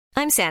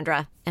I'm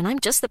Sandra, and I'm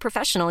just the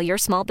professional your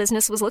small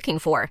business was looking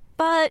for.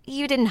 But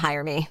you didn't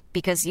hire me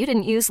because you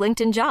didn't use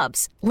LinkedIn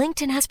Jobs.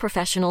 LinkedIn has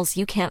professionals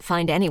you can't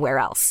find anywhere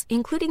else,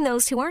 including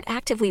those who aren't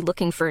actively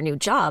looking for a new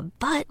job,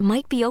 but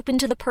might be open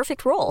to the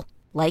perfect role,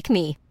 like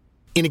me.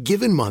 In a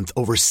given month,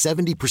 over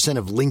 70%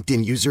 of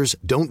LinkedIn users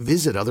don't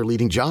visit other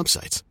leading job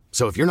sites.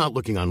 So if you're not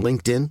looking on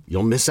LinkedIn,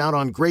 you'll miss out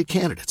on great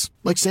candidates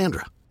like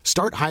Sandra.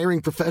 Start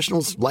hiring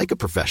professionals like a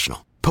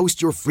professional.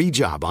 Post your free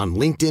job on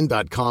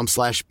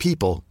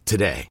linkedin.com/people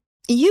today.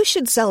 You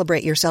should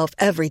celebrate yourself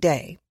every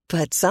day,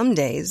 but some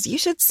days you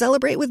should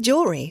celebrate with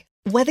jewelry.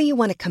 Whether you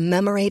want to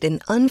commemorate an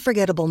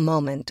unforgettable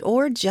moment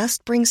or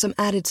just bring some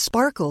added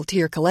sparkle to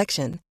your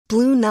collection,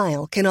 Blue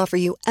Nile can offer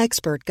you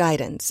expert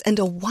guidance and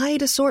a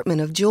wide assortment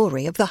of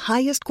jewelry of the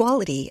highest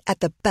quality at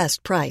the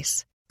best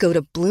price. Go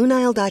to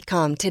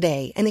BlueNile.com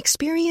today and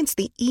experience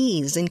the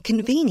ease and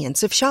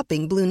convenience of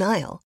shopping Blue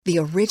Nile, the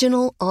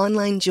original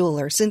online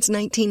jeweler since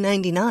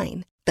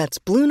 1999. That's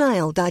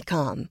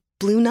BlueNile.com.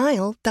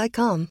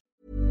 BlueNile.com.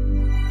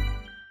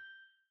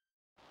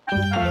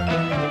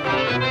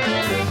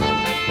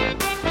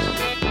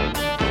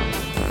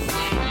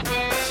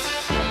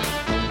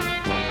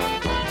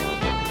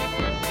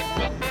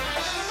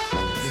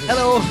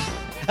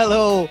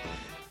 Hello,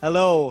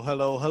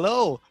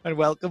 and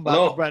welcome back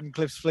to Brett and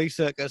Cliff's Flea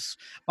Circus.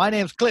 My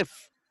name's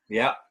Cliff.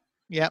 Yeah.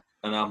 Yep.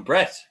 And I'm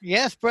Brett.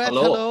 Yes, Brett.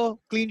 Hello.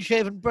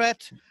 Clean-shaven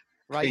Brett.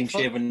 Right.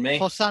 Clean-shaven me.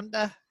 For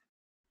Santa.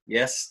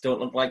 Yes, don't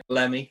look like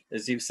Lemmy,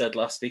 as you said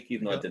last week,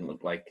 even though I didn't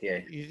look like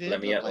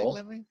Lemmy at all.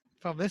 Lemmy?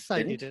 From this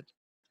side you did.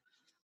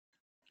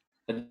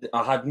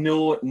 I had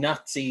no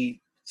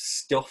Nazi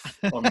stuff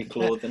on my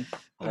clothing.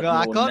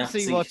 I can't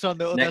see what's on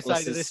the other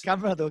side of this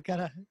camera, though,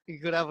 can I? You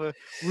could have a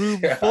room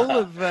full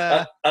of...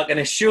 I can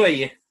assure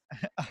you.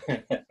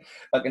 I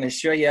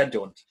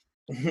don't.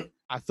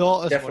 I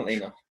thought as Definitely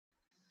much. not.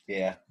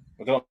 Yeah.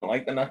 I don't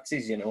like the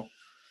Nazis, you know.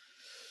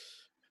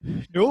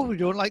 No, we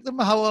don't like them.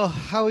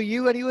 How are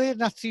you, anyway,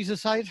 Nazis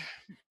aside?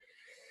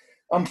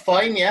 I'm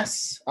fine,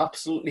 yes.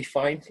 Absolutely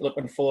fine.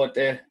 Looking forward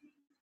to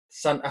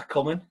Santa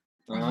coming.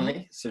 Mm-hmm.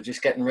 Right. So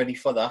just getting ready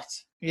for that.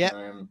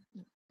 Yeah.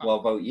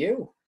 What about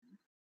you?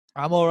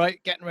 I'm all right,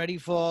 getting ready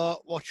for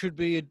what should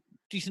be a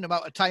decent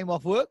amount of time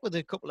off work with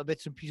a couple of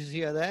bits and pieces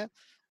here and there.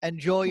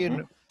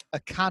 Enjoying a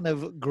can of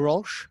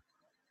Grolsch.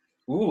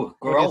 Ooh,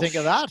 Grolsch. What do you think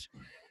of that?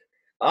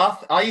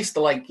 I used to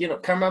like, can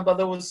remember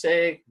those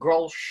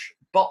Grolsch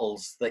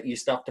bottles that you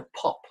used to have to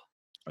pop?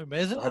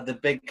 Amazing. They had the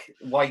big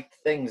white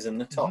things in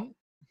the top. Mm-hmm.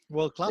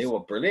 World class. They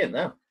were brilliant,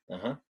 though.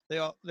 Uh-huh.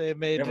 They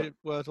made it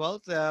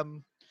worthwhile. They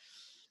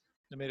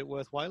made it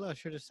worthwhile, I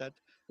should have said.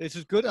 This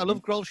is good. I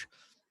love Grolsch.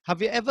 Have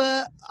you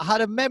ever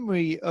had a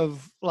memory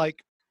of,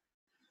 like,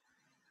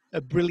 a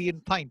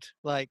brilliant pint?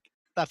 Like,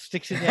 that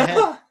sticks in your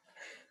head?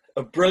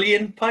 A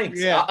brilliant pint?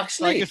 Yeah,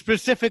 actually. like a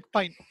specific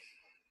pint.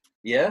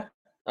 Yeah.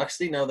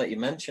 Actually, now that you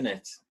mention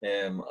it,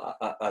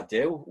 I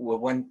do. We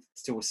went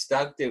to a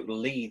stag do at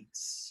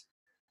Leeds,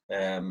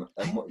 and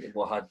we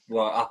were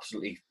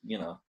absolutely,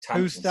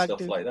 tanks and stuff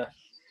like that.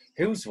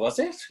 Whose was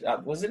it?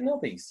 Was it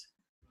Nobby's?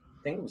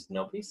 I think it was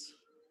Nobby's.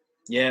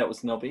 Yeah, it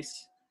was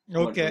Nobby's.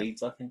 Okay.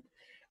 Leeds, I think.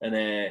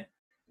 And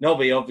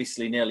Nobby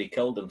obviously nearly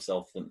killed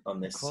himself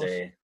on this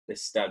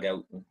stag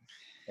out.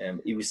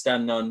 He was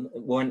standing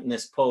went in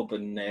this pub,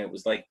 and it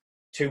was like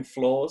 2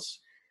 floors,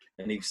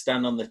 and he was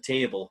standing on the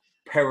table,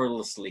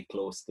 perilously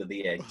close to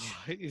the edge.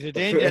 Oh, he's a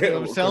danger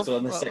to himself.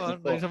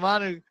 There's a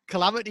man who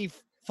calamity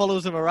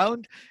follows him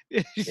around.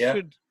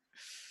 Yeah.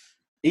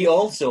 He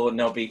also,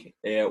 Nobby,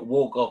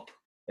 woke up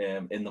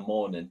in the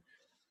morning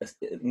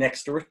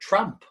next to a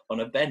tramp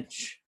on a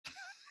bench.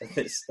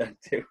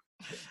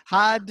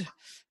 Had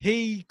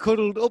he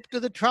cuddled up to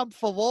the tramp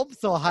for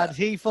warmth, or had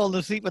he fallen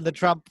asleep when the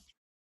tramp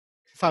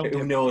found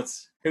him?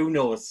 Who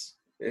knows?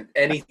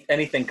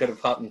 Anything could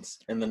have happened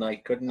in the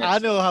night, couldn't it? I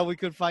know how we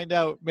could find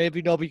out.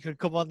 Maybe Nobby could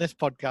come on this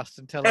podcast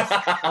and tell us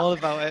all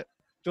about it.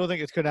 Don't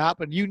think it's going to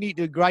happen. You need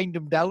to grind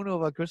him down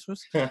over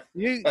Christmas.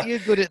 You're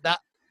good at that.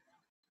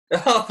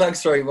 Oh,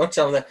 thanks very much.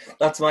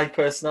 That's my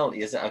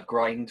personality, is it? I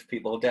grind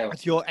people down.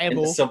 It's your MO.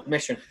 Into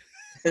submission.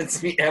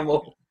 It's me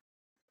MO.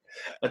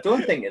 I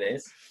don't think it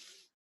is.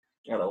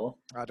 I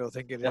don't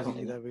think it is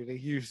Definitely. either, really.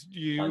 You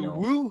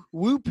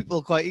woo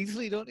people quite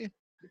easily, don't you?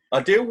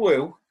 I do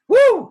woo.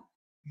 Woo!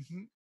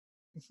 Mm-hmm.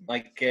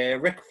 Like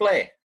Ric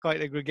Flair.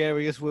 Quite a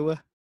gregarious wooer.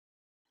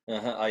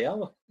 I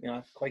am.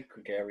 Yeah, quite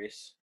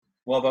gregarious.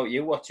 What about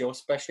you? What's your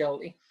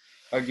specialty?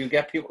 How do you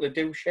get people to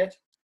do shit?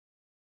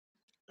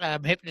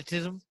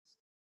 Hypnotism.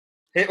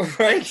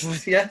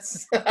 Right?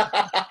 Yes.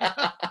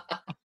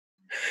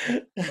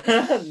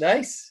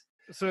 Nice.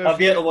 So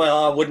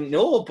I wouldn't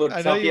know, but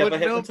have you ever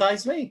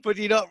hypnotized me? But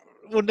you don't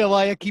wonder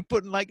why I keep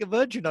putting like a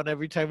virgin on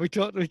every time we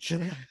talk to each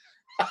other.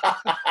 I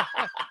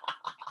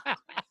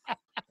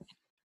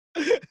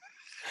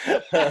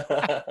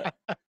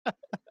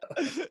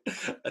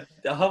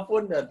have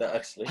wondered that,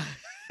 actually.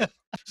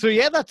 So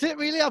yeah, that's it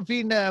really. I've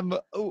been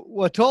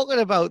we're talking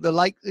about the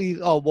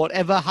Likely, or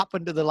whatever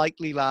happened to the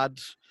Likely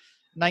Lads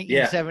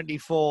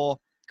 1974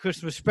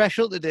 Christmas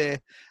special today,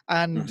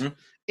 and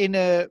in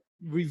a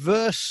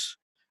reverse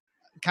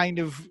kind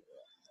of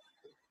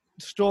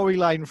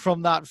storyline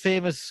from that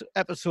famous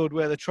episode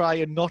where they try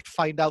and not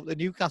find out the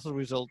Newcastle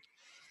result?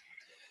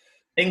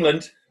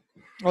 England.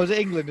 Oh, is it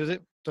England, is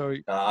it?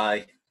 Sorry.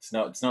 Aye. It's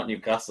not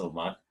Newcastle,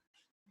 man.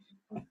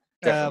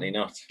 Definitely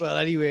not. Well,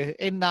 anyway,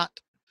 in a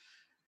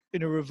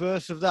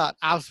reverse of that,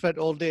 I've spent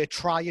all day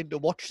trying to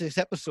watch this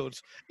episode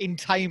in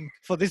time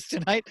for this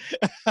tonight.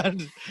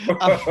 And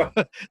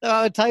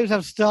at times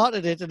I've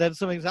started it and then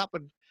something's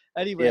happened.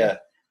 Anyway,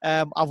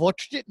 I've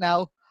watched it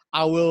now.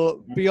 I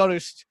will be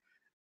honest,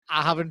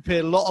 I haven't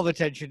paid a lot of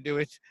attention to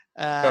it.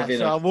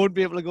 So I won't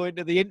be able to go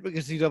into the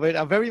intricacies of it.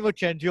 I very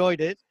much enjoyed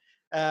it.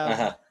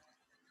 And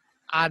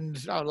I'm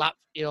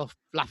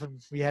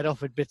laughing my head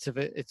off at bits of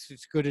it.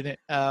 It's good, isn't it?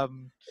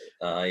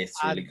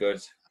 It's really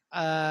good.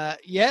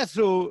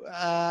 So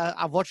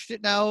I've watched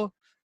it now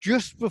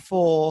just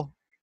before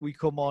we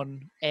come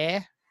on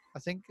air. I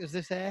think, is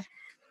this air?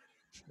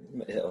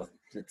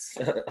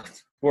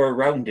 We're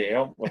around here,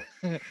 aren't we?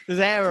 There's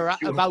air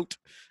about.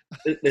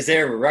 There's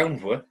air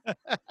around, we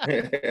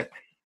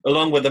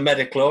along with the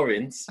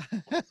metachlorians.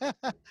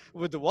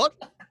 With the what?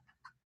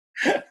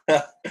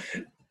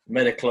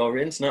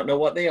 Metachlorians, not know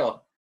what they are.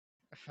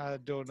 I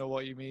don't know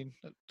what you mean.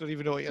 I don't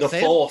even know what you're the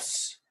saying.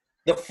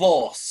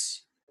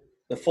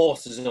 The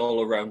force is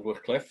all around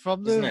Wycliffe,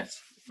 isn't it?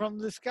 From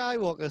the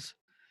Skywalkers.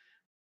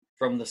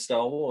 From the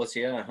Star Wars,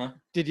 yeah.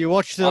 Did you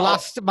watch the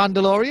last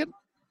Mandalorian?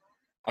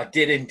 I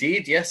did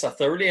indeed, yes. I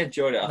thoroughly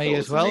enjoyed it. Me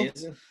as well.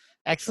 Amazing.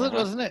 Excellent,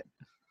 wasn't it?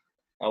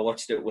 I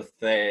watched it with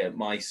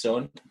my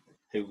son,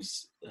 who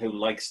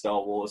likes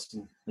Star Wars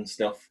and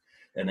stuff.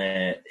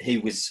 And he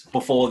was,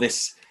 before we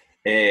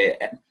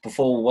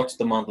watched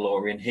The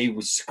Mandalorian, he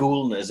was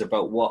schooling us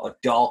about what a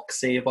dark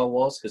saber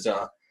was, because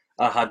I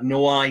had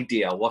no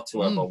idea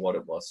whatsoever what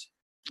it was.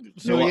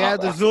 So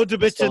there's loads of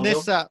bits in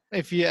this that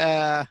if you,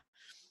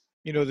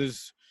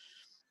 there's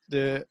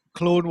the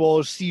Clone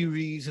Wars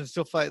series and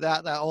stuff like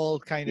that all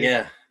kind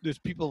of, there's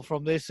people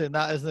from this and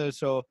that, isn't there?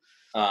 So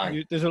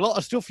there's a lot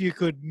of stuff you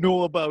could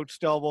know about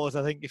Star Wars,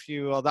 I think, if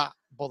you are that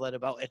bothered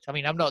about it. I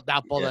mean, I'm not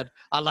that bothered.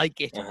 I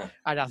like it.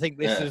 And I think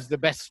this is the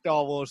best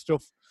Star Wars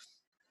stuff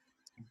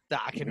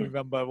that I can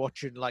remember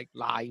watching like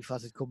live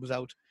as it comes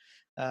out.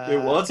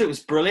 It was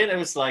brilliant. It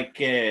was like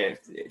it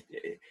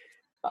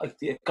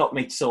got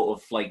me sort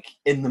of like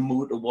in the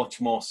mood to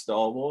watch more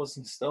Star Wars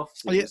and stuff.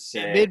 So it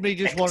made me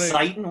just want to.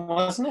 Exciting,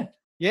 wasn't it?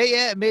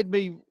 Yeah. It made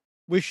me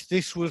wish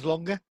this was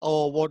longer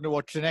or want to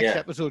watch the next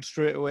episode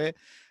straight away.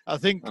 I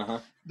think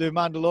the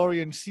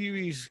Mandalorian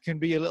series can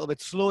be a little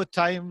bit slow at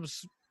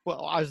times,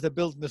 as they're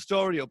building the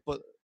story up.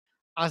 But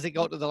as it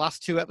got to the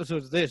last two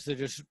episodes of this, they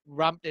just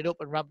ramped it up.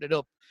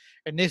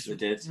 And this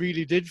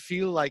really did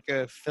feel like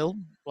a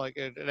film, like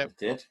it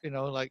did.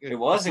 Like it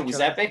was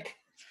epic.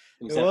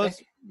 It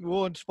was. We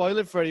won't spoil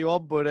it for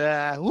anyone, but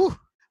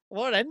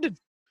what an ending!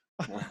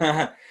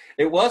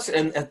 It was,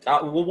 and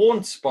we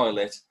won't spoil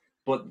it.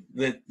 But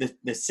the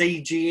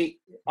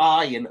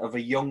CGI of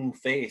a young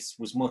face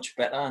was much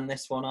better in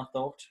this one, I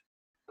thought,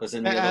 because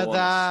in the other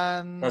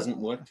ones hasn't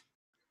worked.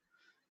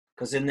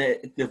 Because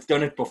they've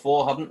done it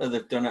before, haven't they?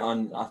 They've done it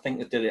on. I think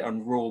they did it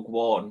on Rogue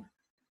One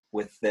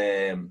with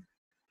Leia,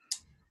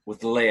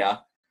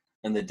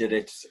 and they did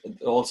it.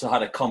 They also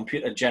had a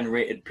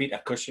computer-generated Peter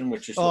Cushing,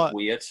 which is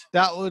weird.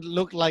 That would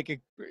look like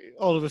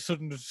all of a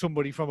sudden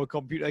somebody from a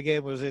computer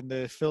game was in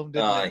the film,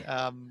 didn't it?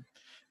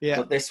 Yeah.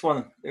 But this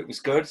one, it was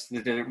good. They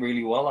did it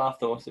really well. I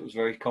thought it was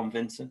very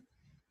convincing.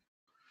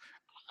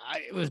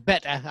 It was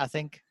better, I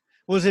think.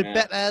 Was it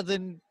better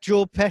than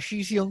Joe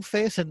Pesci's young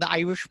face in The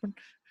Irishman?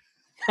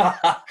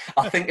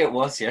 I think it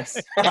was, yes.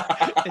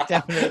 It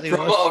definitely was.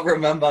 From what I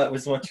remember, it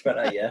was much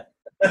better, yeah.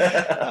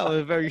 That was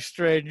a very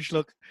strange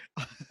look.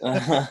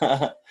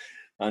 I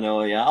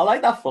know, yeah. I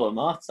like that film.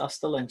 I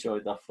still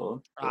enjoyed that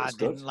film. I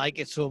didn't like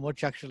it so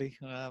much, actually.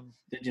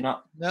 Did you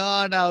not? No,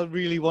 I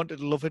really wanted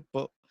to love it,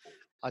 but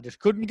I just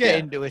couldn't get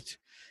into it.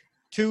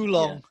 Too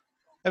long. Yeah.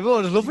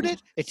 Everyone's loving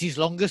it. It's his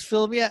longest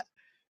film yet.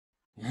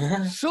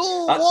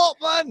 So what,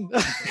 man?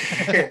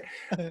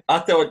 I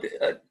thought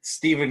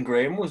Stephen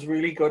Graham was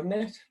really good in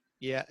it.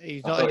 Yeah,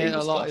 he's not in it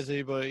a lot, is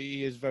he? But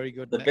he is very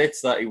good. The bits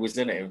that he was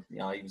in it,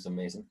 he was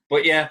amazing.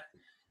 But yeah,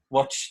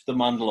 watch The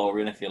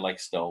Mandalorian if you like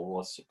Star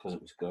Wars, because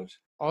it was good.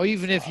 Or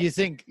even if you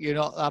think you're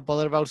not that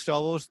bothered about Star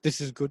Wars,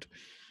 this is good.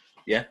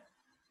 Yeah,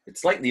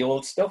 it's like the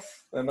old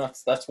stuff, and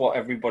that's what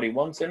everybody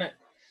wants, isn't it?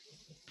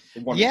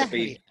 They want it to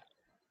be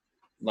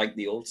like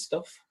the old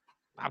stuff.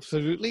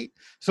 Absolutely.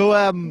 So,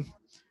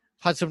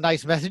 had some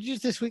nice messages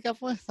this week,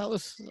 haven't we? That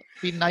was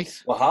been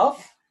nice. We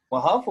have.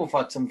 We've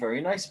had some very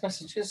nice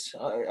messages.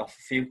 A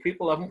few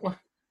people, haven't we?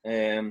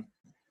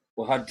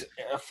 We had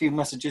a few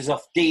messages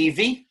off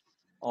Davey,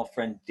 our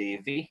friend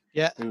Davey.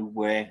 Yeah. Who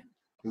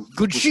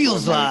good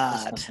Shields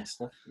lad.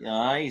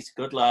 Yeah, he's a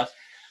good lad.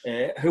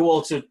 Who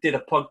also did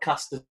a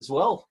podcast as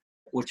well,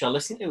 which I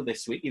listened to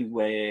this week.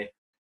 He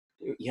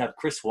had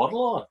Chris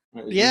Waddle on.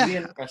 And it was really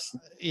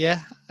interesting.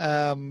 Yeah.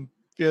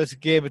 It was a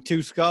game of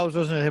two scarves,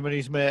 wasn't it? Him and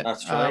his mate.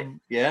 That's right.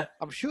 Yeah.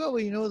 I'm sure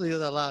we know the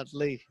other lad,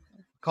 Lee.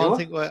 Can't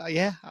think where.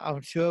 Yeah, I'm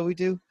sure we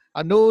do.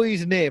 I know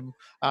his name,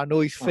 I know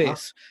his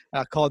face.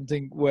 I can't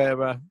think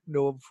where I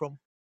know him from,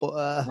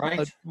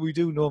 but we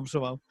do know him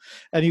somehow.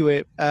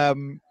 Anyway,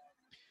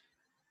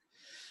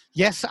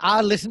 yes,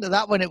 I listened to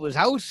that when it was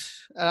out,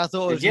 and I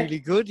thought it was really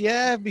good.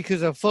 Yeah,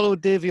 because I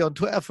followed Davey on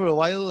Twitter for a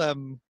while,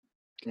 and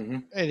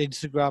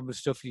Instagram and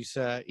stuff. He's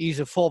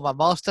a former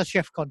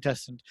MasterChef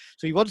contestant,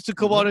 so he wants to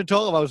come on and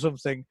talk about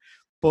something.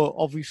 But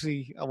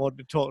obviously, I wanted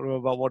to talk to him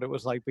about what it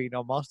was like being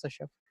on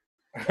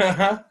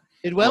MasterChef.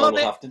 Did well on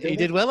it. He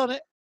did well on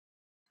it.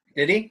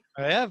 Did he?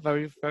 Yeah,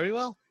 very, very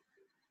well.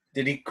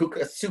 Did he cook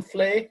a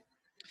souffle?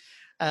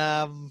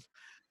 And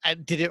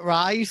did it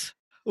rise?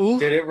 Ooh.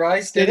 Did it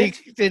rise? Did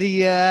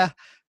he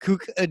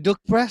cook a duck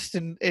breast?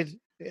 And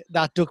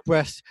that duck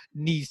breast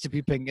needs to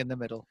be pink in the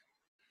middle.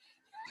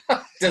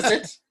 Does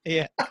it?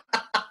 Yeah.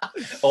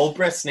 All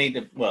breasts need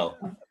to. Well,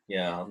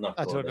 yeah. I'm not.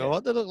 I don't know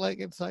what they look like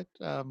inside.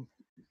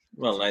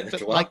 Well, neither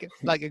do I.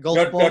 Like a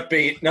golf ball.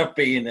 Not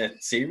being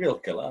a serial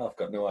killer, I've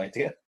got no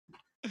idea.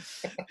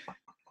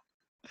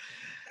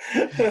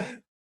 I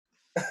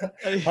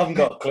haven't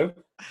got a clue.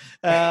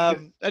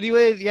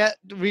 Anyway, yeah,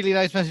 really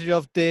nice message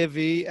of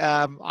Davey.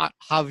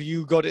 Have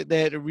you got it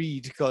there to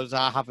read? Because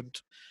I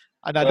haven't,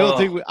 and I don't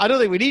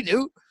think we need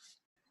to.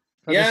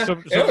 Yeah,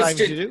 sometimes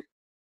you do.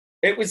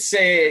 It was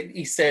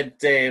he said,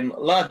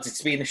 lads,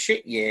 it's been a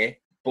shit year,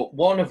 but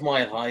one of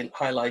my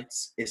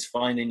highlights is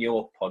finding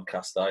your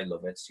podcast. I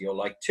love it. You're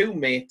like two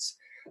mates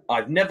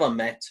I've never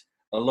met.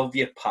 I love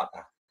you,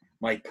 Patter.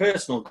 My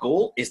personal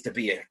goal is to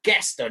be a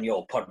guest on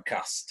your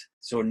podcast.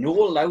 So no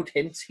loud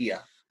hints here.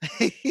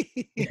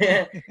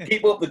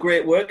 Keep up the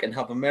great work and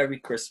have a Merry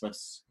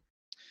Christmas.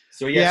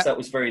 So yes, that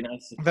was very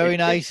nice. Very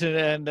nice.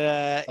 And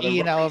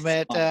Ian, our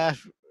mate,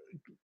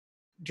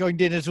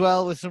 joined in as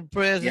well with some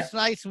prayers. Yeah. It's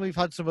nice. And we've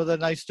had some other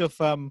nice stuff.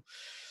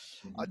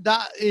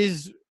 That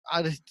is,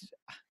 I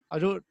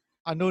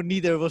know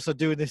neither of us are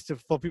doing this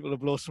for people to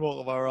blow smoke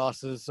of our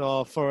asses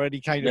or for any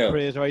kind of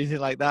praise or anything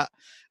like that.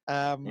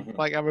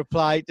 Like I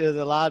replied to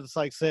the lads,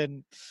 like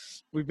saying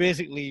we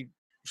basically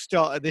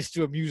started this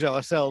to amuse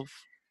ourselves,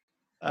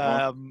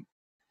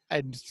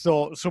 and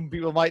thought some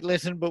people might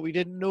listen, but we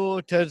didn't know.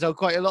 It turns out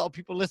quite a lot of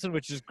people listen,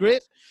 which is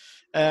great.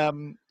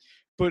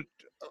 But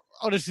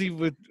honestly,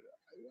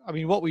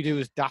 what we do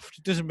is daft.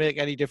 It doesn't make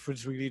any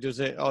difference, really,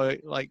 does it? Or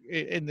like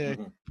in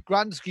the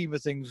grand scheme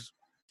of things,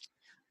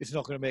 it's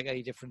not going to make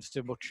any difference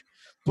too much.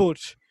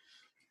 But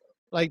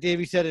like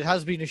Davey said, it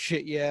has been a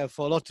shit year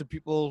for lots of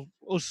people,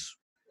 us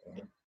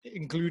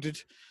included,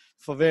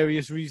 for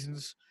various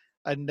reasons.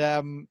 And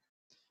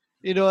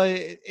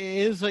it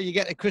is like you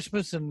get to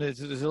Christmas and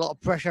there's a lot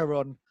of pressure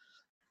on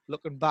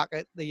looking back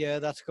at the year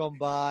that's gone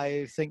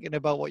by, thinking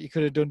about what you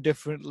could have done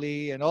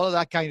differently and all of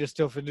that kind of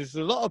stuff. And there's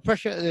a lot of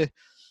pressure to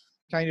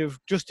kind of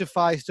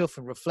justify stuff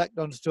and reflect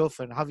on stuff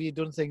and have you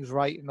done things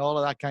right and all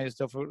of that kind of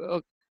stuff.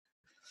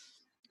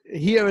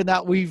 Hearing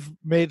that we've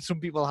made some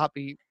people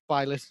happy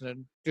by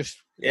listening,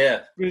 it's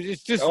lush.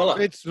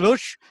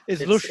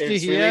 It's lush to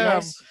hear. Really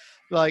nice.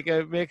 Like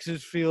it makes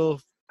us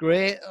feel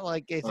great.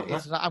 Like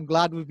I'm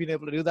glad we've been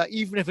able to do that,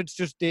 even if it's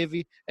just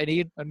Davey and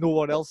Ian and no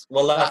one else.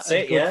 Well, that's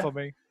it. Yeah. For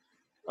me.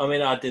 I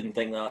mean, I didn't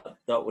think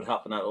that would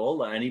happen at all.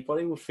 That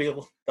anybody would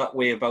feel that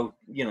way about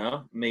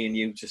me and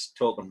you just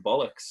talking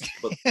bollocks.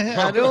 But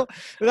I know.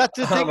 But that's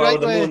the thing,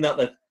 right? The moon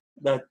that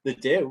they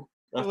do.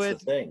 That's the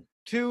thing.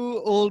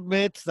 Two old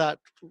mates that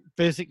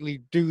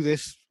basically do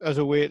this as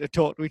a way to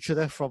talk to each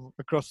other from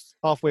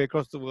halfway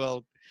across the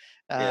world.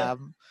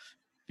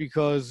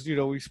 Because,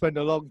 we spend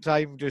a long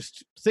time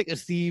just thick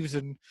as thieves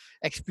and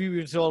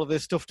experience all of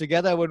this stuff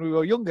together when we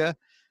were younger.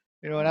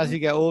 And as you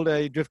get older,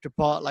 you drift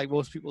apart like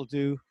most people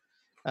do.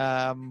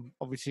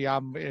 Obviously,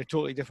 I'm in a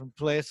totally different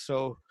place.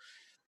 So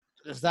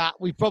there's that.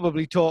 We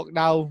probably talk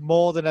now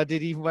more than I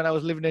did even when I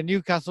was living in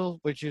Newcastle,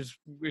 which is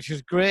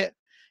great.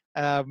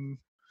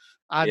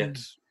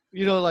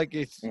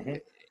 It's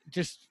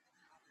just,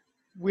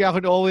 we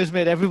haven't always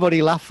made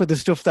everybody laugh with the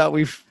stuff that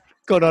we've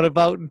gone on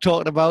about and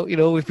talking about.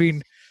 We've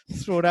been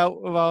thrown out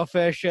of our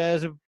fair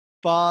shares of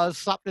bars,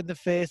 slapped in the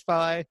face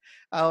by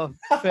our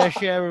fair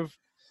share of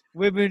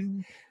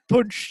women,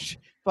 punched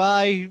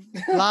by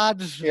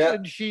lads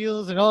and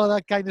shields and all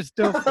that kind of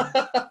stuff.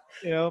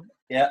 Yeah.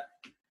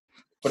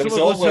 But it was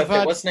all worth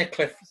it, wasn't it,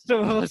 Cliff?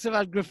 Some of us have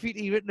had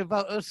graffiti written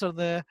about us on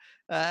the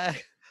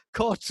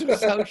courts of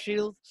South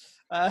Shields.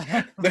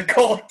 The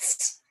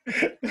courts.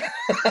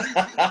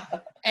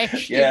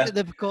 Etched into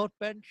the court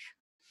bench.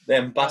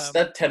 Them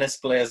bastard tennis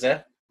players, eh?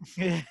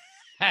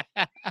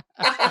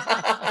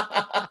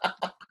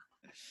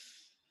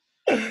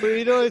 But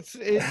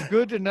it's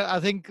good, and I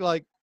think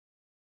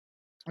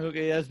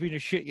it has been a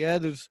shit year.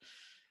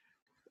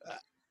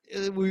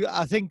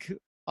 I think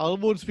I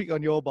won't speak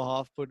on your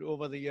behalf, but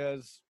over the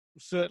years,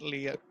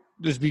 certainly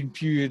there's been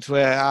periods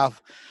where I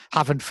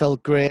haven't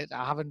felt great.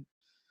 I haven't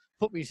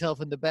put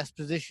myself in the best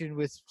position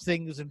with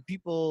things and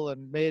people,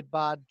 and made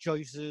bad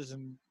choices,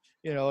 and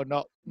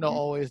not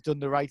always done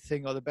the right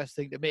thing or the best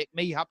thing to make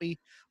me happy,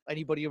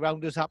 anybody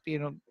around us happy,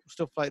 and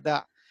stuff like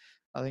that.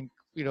 I think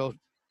the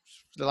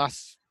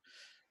last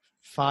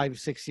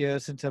 5-6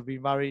 years since I've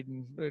been married,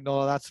 and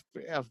all that's,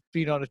 I've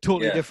been on a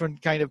totally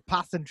different kind of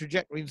path and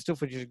trajectory and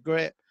stuff, which is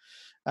great.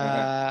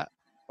 I'll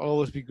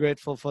always be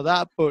grateful for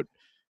that. But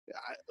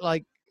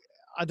like,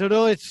 I don't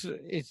know, it's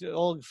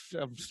all,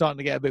 I'm starting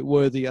to get a bit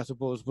worthy, I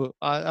suppose, but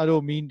I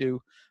don't mean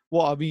to.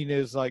 What I mean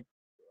is, like,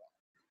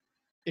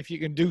 if you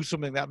can do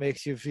something that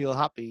makes you feel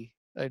happy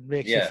and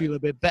makes you feel a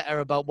bit better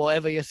about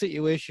whatever your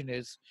situation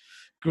is,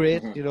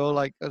 great. You know,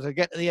 like, as I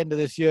get to the end of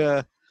this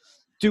year,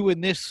 doing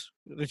this,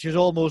 which is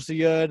almost a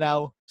year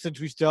now since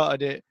we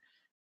started it,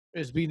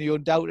 has been the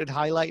undoubted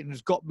highlight and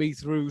has got me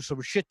through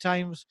some shit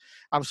times.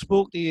 I've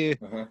spoke to you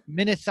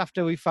minutes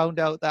after we found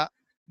out that,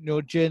 you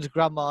know, Jane's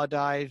grandma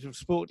died. I've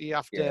spoke to you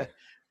after,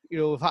 you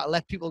know, we've had to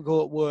let people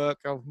go at work.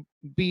 I've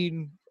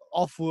been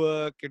off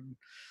work, and,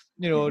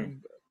 you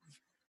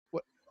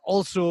know,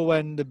 also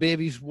when the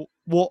babies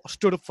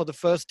stood up for the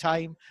first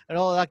time and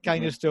all that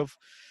kind of stuff.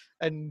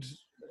 And,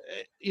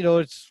 you know,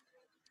 it's,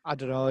 I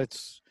don't know,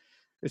 it's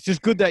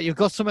just good that you've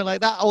got something like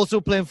that. Also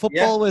playing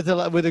football with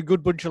a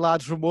good bunch of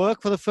lads from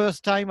work for the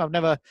first time.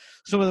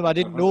 Some of them I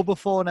didn't know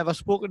before, never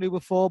spoken to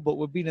before, but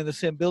we've been in the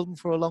same building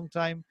for a long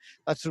time.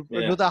 That's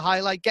another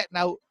highlight, getting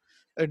out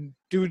and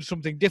doing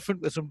something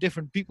different with some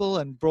different people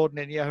and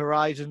broadening your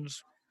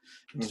horizons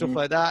and stuff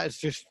like that.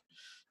 It's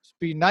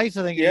been nice.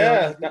 I think you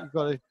know, you've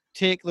got to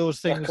take those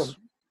things.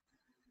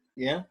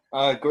 Yeah,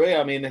 I agree.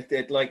 I mean,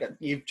 it like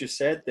you've just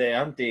said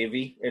there, and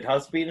Davey, it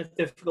has been a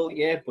difficult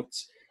year, but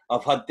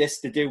I've had this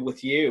to do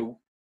with you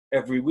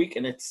every week,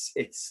 and it's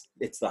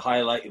the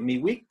highlight of me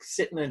week,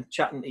 sitting and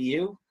chatting to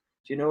you.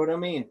 Do you know what I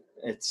mean?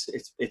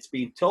 It's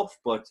been tough,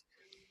 but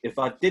if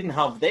I didn't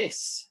have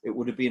this, it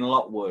would have been a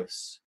lot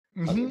worse.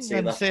 And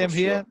same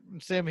here.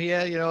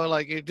 You know,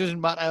 like, it doesn't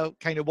matter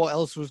kind of what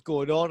else was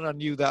going on. I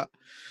knew that,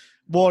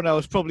 one, I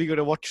was probably going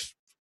to watch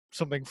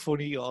something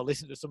funny or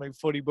listen to something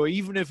funny, but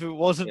even if it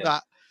wasn't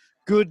that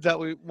good that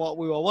what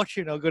we were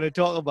watching or going to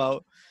talk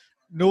about,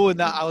 knowing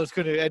that I was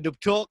going to end up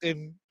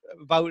talking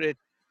about it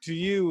to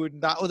you and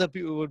that other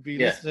people would be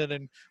listening,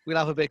 and we'll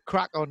have a bit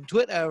crack on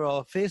Twitter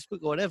or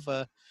Facebook or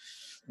whatever,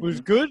 was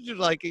good.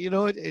 Like, you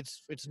know,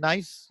 it's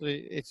nice.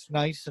 It's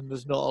nice, and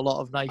there's not a lot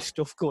of nice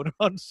stuff going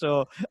on.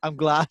 So I'm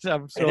glad.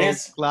 I'm so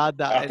glad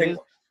that it is.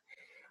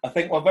 I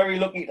think we're very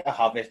lucky to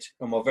have it,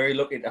 and we're very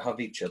lucky to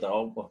have each other,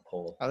 aren't we,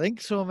 Paul? I think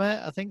so,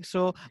 mate. I think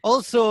so.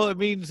 Also, it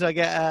means I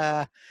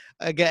get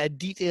a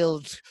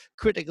detailed,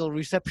 critical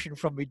reception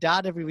from my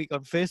dad every week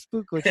on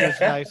Facebook, which is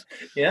nice.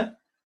 Yeah,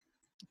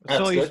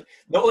 that's good.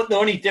 The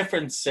only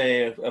difference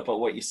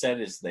about what you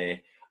said is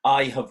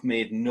I have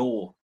made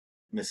no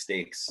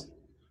mistakes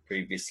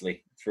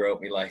previously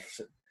throughout my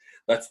life.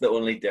 That's the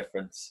only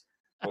difference.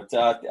 But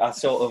I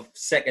sort of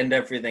second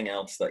everything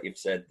else that you've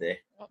said there.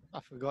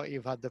 I forgot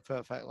you've had the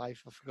perfect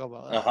life. I forgot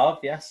about that. I have,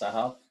 yes, I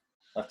have.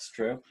 That's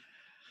true.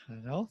 I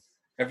know.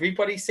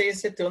 Everybody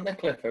says it, don't they,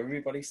 Cliff?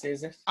 Everybody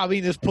says it. I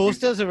mean, there's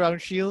posters around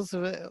Shields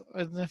of it,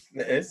 isn't there?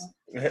 It is.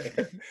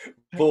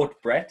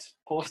 Vote Brett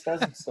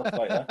posters and stuff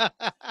like that.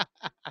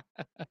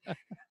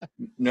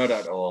 Not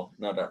at all.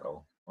 Not at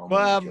all.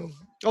 But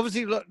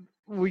obviously, look,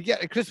 we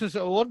get to Christmas.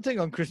 One thing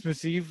on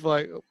Christmas Eve,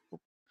 like,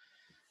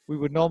 we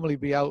would normally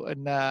be out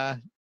in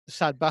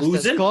Sad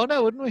Bastard's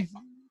Corner, wouldn't we?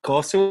 Of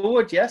course we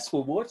would, yes,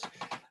 we would.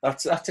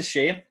 That's a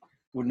shame.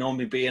 We'd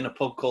normally be in a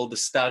pub called the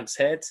Stag's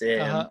Head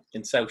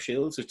in South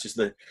Shields, which is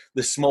the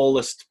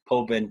smallest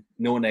pub in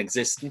known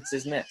existence,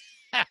 isn't it?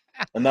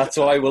 And that's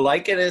why we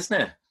like it,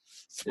 isn't it?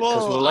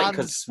 Because we like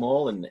it's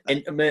small and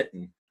intimate.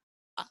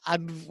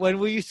 And when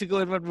we used to go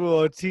in when we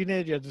were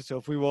teenagers and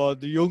stuff, we were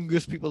the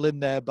youngest people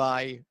in there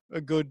by a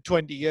good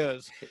 20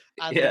 years.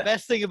 And the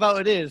best thing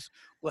about it is,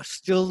 we're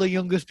still the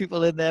youngest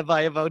people in there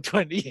by about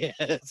 20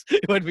 years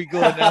when we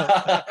go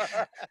now.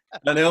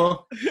 I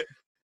know.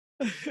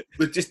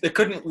 They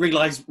couldn't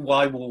realise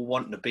why we were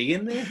wanting to be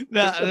in there.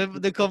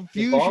 The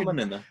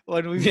confusion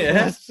when we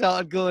first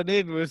started going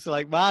in was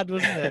like mad,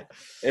 wasn't it?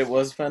 It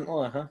was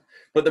mental,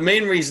 But the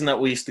main reason that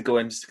we used to go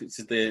in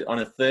on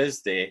a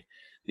Thursday,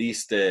 they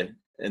used to,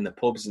 in the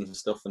pubs and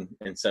stuff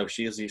in South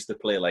Shields, they used to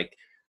play like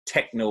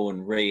techno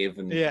and rave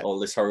and all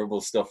this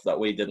horrible stuff that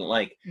we didn't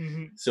like.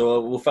 So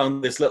we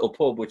found this little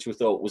pub which we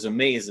thought was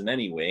amazing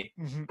anyway.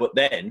 But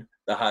then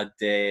they had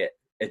a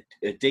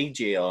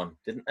DJ on,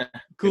 didn't they?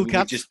 Cool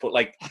Cats. Just put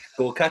like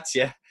Cool Cats,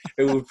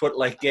 who would put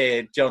like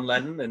John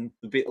Lennon and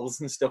the Beatles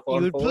and stuff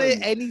on. He would play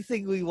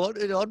anything we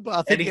wanted on, but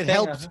I think it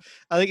helped.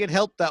 I think it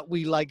helped that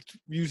we liked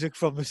music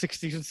from the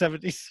 60s and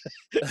 70s.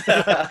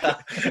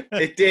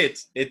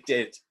 It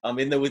did. I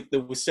mean, there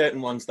were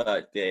certain ones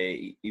that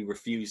he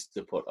refused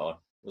to put on,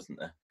 wasn't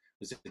there?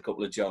 There's a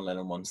couple of John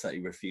Lennon ones that he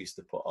refused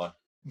to put on.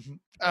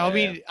 I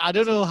mean, I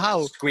don't know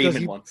how.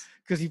 Screaming ones.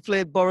 Because he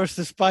played Boris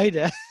the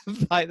Spider.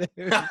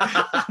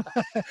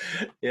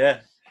 Yeah.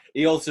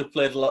 He also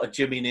played a lot of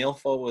Jimmy Nail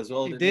for as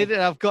well. He did,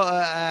 and I've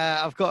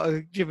got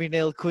a Jimmy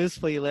Nail quiz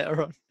for you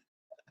later on.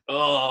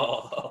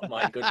 Oh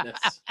my goodness!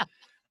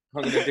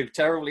 I'm going to do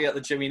terribly at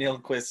the Jimmy Nail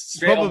quiz.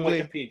 Straight on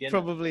Wikipedia.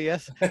 Probably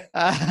yes.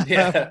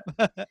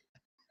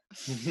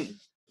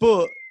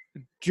 But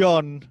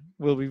John,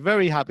 will be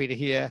very happy to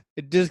hear.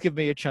 It does give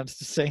me a chance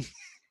to sing.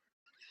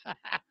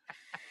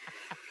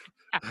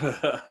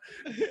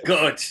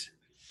 Good.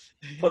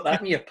 Put that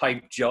in your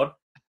pipe, John.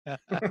 No,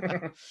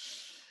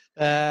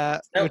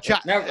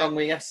 no wrong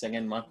with you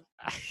singing, man.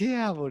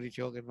 Yeah, I'm only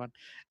joking,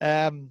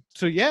 man.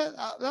 So yeah,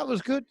 that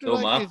was good. So,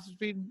 man. It's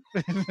been.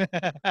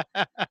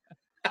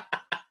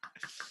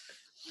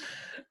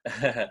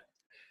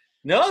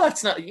 No,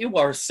 that's not. You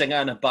were a singer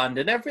in a band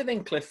and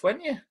everything, Cliff,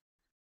 weren't you?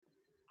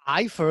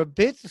 For a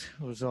bit, it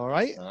was all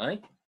right. Aye.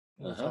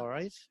 It was all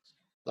right.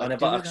 I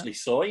never actually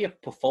saw you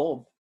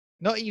perform.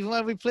 Not even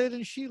when we played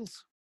in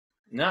Shields.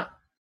 Nah,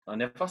 I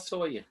never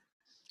saw you.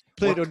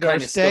 Played under a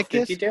staircase.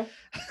 What did you do?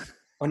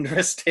 Under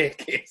a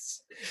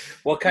staircase.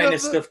 What kind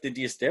of stuff did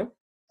you do?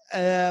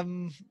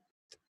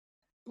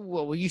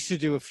 Well, we used to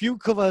do a few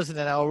covers and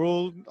then our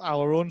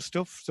own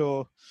stuff.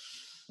 So,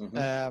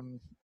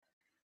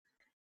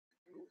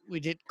 we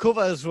did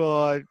covers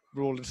for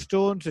Rolling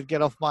Stones, and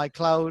Get Off My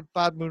Cloud,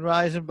 Bad Moon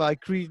Rising by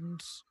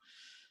Creedence.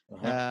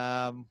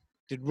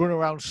 Did Run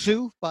Around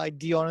Sue by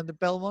Dion and the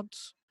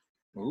Belmonts.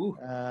 Ooh.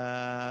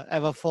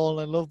 Ever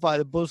Fallen in Love by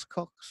the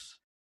Buzzcocks.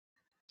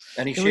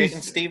 Any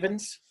Shakin'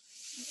 Stevens?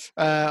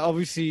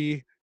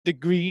 Obviously, The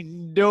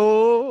Green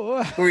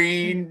Door.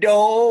 Green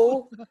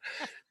Door.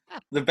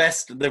 The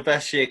best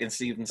Shakin'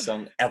 Stevens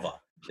song ever,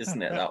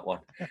 isn't it, that one?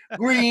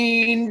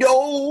 Green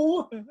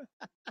Door.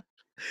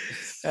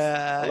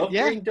 I love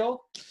Green Door.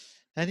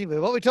 Anyway,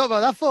 what are we talking about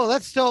that for?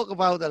 Let's talk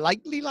about the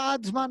Likely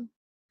Lads, man.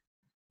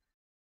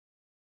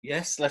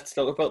 Yes, let's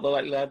talk about the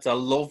Likely Lads. I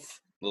love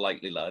the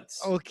Likely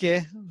Lads.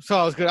 Okay, so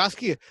I was going to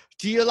ask you,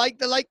 do you like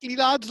the Likely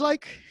Lads,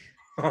 like?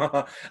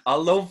 I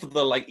love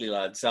the Likely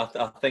Lads.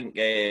 I think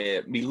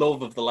me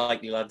love of the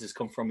Likely Lads has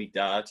come from me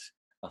dad,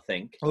 I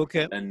think.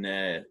 Okay.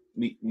 And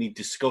me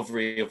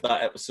discovery of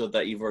that episode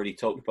that you've already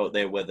talked about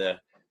there, where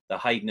they're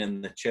hiding in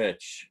the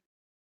church,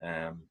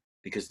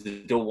 because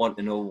they don't want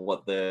to know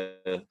what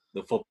the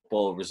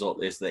football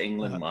result is, the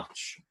England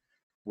match,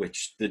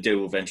 which they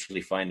do eventually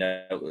find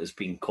out has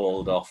been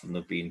called off, and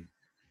they've been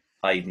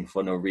hiding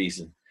for no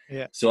reason.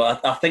 Yeah. So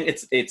I think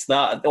it's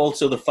that.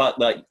 Also the fact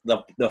that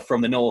they're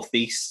from the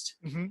northeast,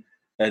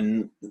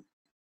 and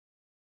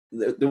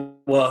they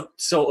were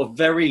sort of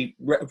very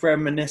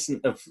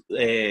reminiscent of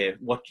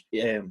what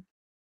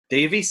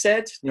Davey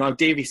said. You know,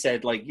 Davey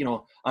said, like, you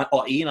know,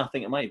 or Ian, I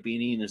think it might have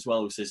been Ian as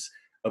well, who says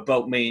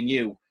about Me and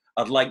You.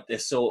 I'd like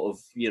this sort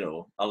of, you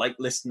know, I like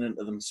listening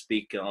to them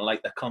speak, and I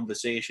like their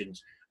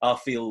conversations. I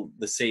feel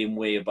the same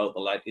way about the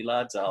Likely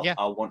Lads.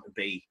 I want to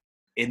be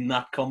in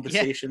that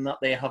conversation that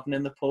they're having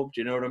in the pub.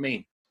 Do you know what I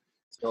mean?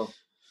 So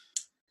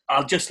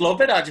I just love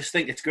it. I just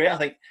think it's great. I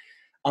think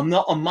I'm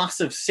not a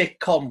massive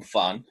sitcom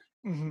fan.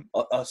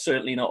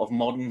 Certainly not of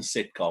modern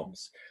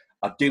sitcoms.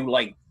 I do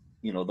like,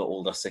 you know, the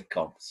older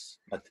sitcoms,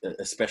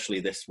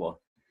 especially this one.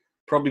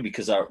 Probably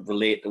because I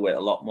relate to it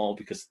a lot more,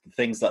 because the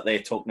things that they're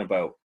talking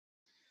about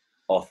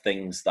are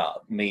things that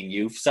me and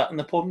you've sat in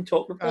the pub and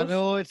talked about. I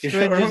know, it's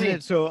strange, isn't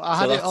it? So I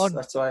had it on.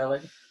 That's why I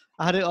like it.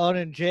 I had it on,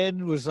 and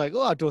Jane was like,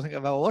 "Oh, I don't think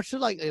I've ever watched it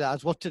Likely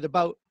Lads. What's it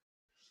about?"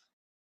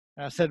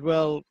 And I said,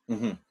 "Well,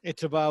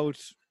 it's about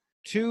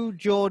two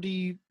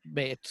Geordie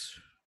mates,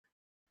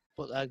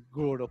 but they're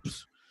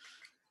grown-ups.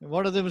 And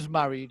one of them is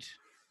married,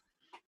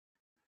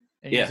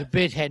 and he's a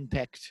bit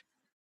henpecked.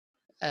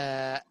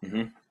 And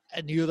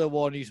the other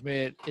one he's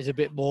made is a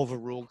bit more of a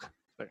rogue.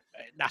 But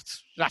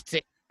that's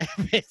it,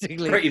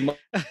 basically. Pretty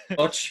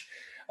much.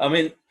 I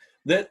mean,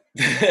 there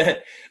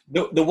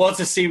was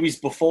a series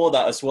before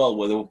that as well,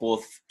 where they were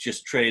both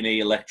just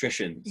trainee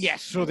electricians.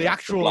 Yes, so the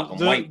actual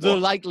the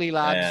Likely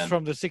Lads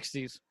from the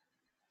 60s.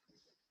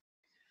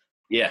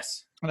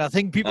 Yes. And I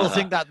think people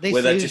think that this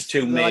is just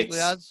two mates. Likely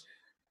Lads.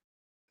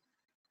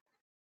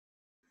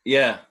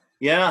 Yeah,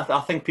 I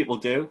think people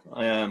do.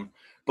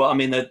 But I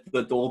mean,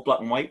 the old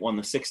black and white one,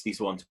 the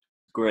 60s one's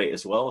great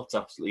as well. It's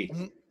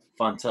absolutely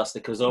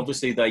fantastic, because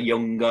obviously they're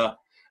younger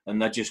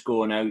and they're just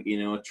going out,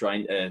 you know,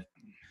 trying to,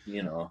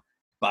 you know,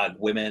 bag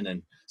women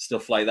and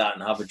stuff like that,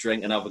 and have a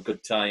drink and have a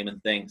good time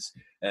and things.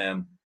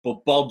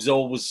 But Bob's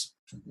always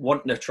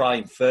wanting to try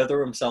and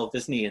further himself,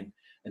 isn't he? And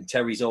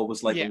Terry's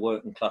always like a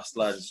working class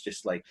lad. It's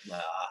just like, nah,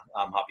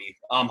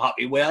 I'm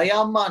happy where I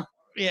am, man.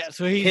 Yeah,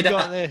 so he's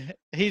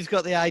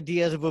got the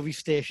ideas above his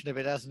station a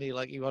bit, hasn't he?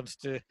 Like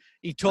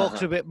he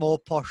talks a bit more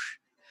posh.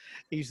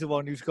 He's the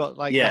one who's got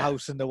like the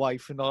house and the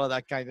wife and all of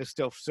that kind of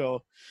stuff.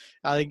 So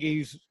I think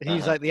he's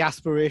like the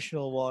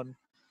aspirational one.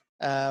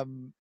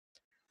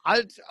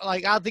 I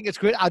think it's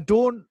great. I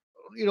don't,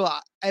 you know,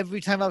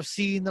 every time I've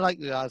seen the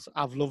Likely Lads,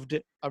 I've loved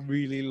it. I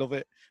really love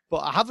it. But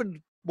I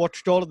haven't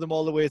watched all of them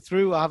all the way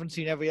through. I haven't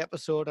seen every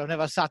episode. I've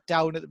never sat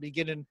down at the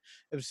beginning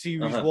of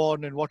series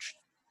one and watched.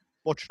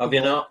 Have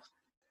you not?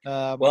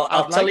 Well,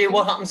 I'll tell you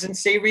what happens in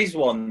series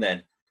one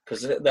then,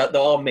 because they're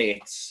all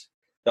mates.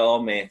 They're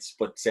all mates.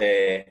 But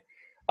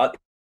at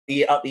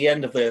the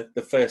end of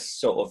the first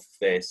sort of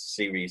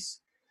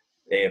series,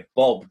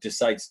 Bob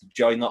decides to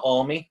join the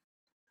army,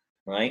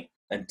 right?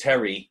 And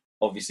Terry,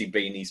 obviously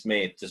being his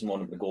mate, doesn't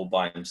want him to go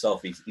by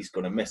himself. He's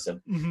going to miss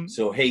him.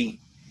 So he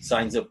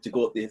signs up to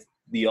go to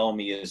the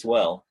army as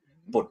well.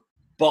 But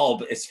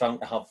Bob is found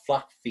to have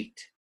flat feet,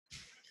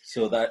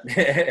 so that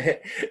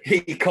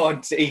he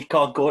can't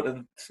go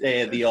to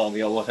the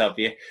army or what have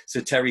you.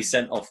 So Terry's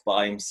sent off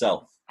by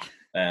himself.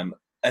 And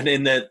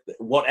in the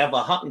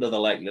whatever happened to the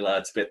Likely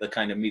Lads bit, they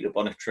kind of meet up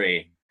on a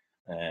train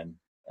and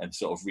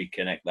sort of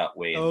reconnect that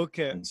way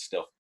and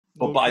stuff.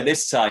 But by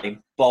this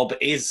time, Bob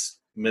is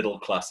middle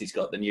class. He's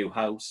got the new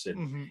house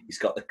and he's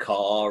got the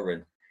car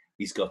and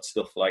he's got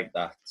stuff like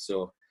that.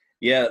 So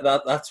yeah,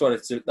 that's what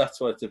it's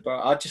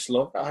about. I just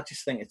love it. I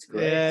just think it's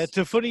great. Yeah, it's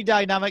a funny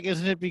dynamic,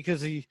 isn't it?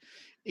 Because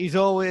he's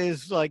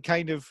always like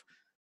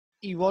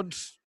he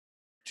wants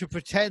to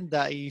pretend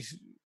that he's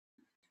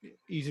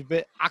a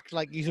bit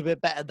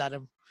better than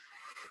him.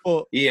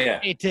 But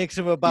it takes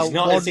him about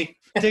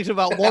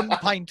one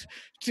pint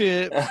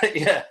to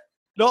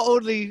not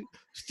only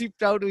stoop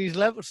down to his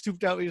level,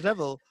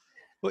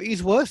 but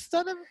he's worse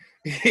than him.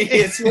 He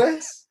is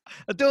worse.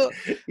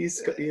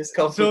 He's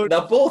confident. So,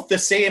 they're both the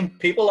same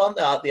people, aren't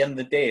they? At the end of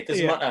the day, it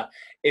doesn't matter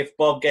if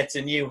Bob gets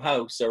a new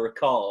house or a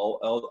car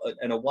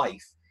and a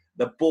wife.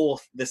 They're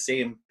both the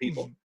same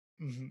people.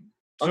 Mm-hmm.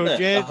 So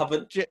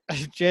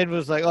Jane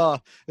was like, "Oh,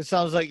 it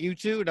sounds like you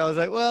two," and I was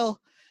like,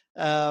 "Well,"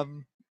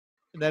 and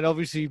then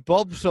obviously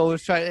Bob's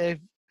always trying to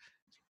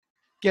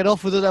get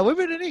off with other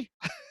women, isn't he?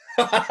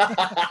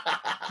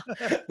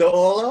 The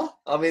Ola.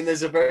 I mean,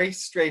 there's a very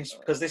strange,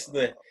 because this is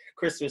the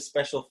Christmas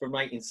special from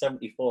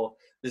 1974.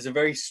 There's a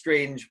very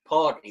strange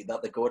party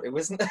that they go to,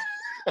 isn't there?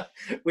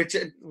 Which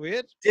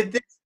weird.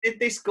 Did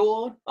this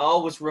go on? I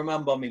always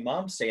remember my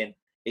mum saying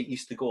it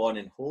used to go on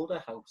in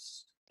Holder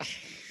House.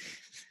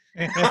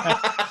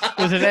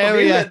 There's an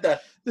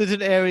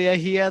area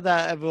here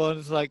that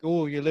everyone's like,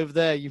 "Oh, you live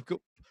there. You've got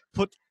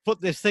put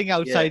this thing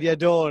outside your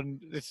door,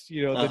 and it's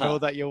they know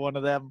that you're one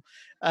of them."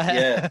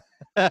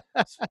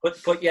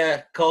 Put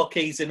your car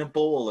keys in a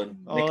bowl and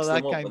mix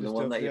them up, and the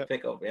one that you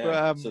pick up.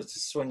 Yeah, so it's a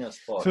swingers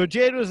spot. So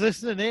Jane was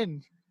listening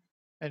in,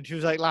 and she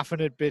was like laughing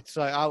at bits.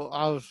 Like I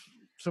was,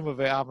 some of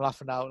it I'm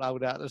laughing out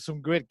loud at. There's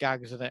some great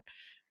gags in it.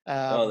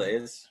 There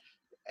is.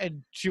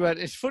 And she went,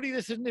 "It's funny,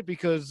 this, isn't it?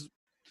 Because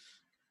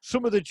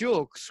some of the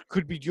jokes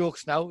could be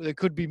jokes now. They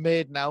could be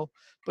made now.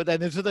 But then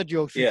there's other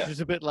jokes which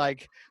is a bit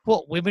like,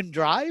 what, women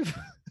drive?"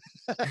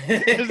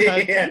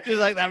 It's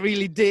like that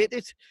really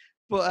dated.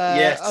 But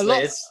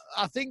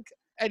I think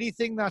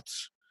anything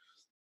that's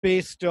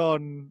based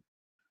on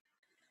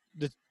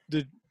the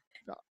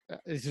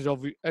this is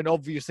an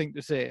obvious thing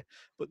to say,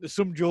 but there's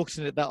some jokes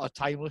in it that are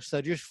timeless.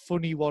 They're just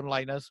funny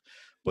one-liners.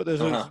 But there's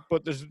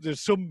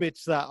some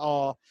bits that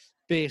are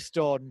based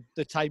on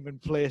the time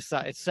and place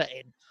that it's set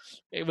in,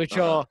 which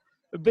are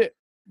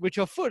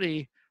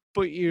funny,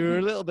 but you're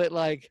a little bit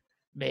like,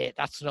 "Mate,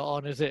 that's not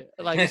on, is it?"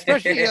 Like,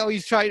 especially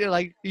he's trying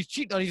to he's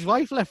cheating on his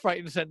wife left,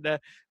 right, and centre.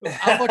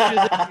 How much is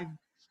it?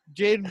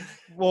 Jane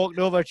walked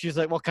over and she's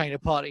like, "What kind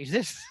of party is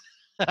this?"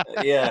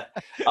 Yeah,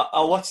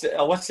 I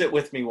watched it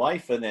with my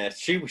wife, and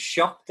she was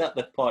shocked at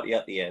the party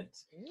at the end.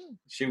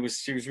 She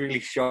was really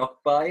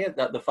shocked by it,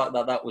 that the fact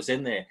that was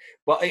in there.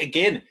 But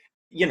again,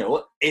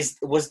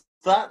 was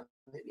that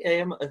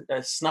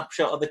a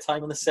snapshot of the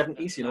time in the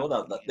 70s?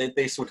 That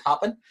this would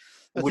happen.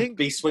 Would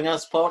be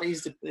swingers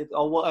parties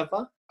or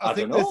whatever. I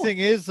don't know. The thing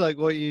is, like,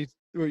 what you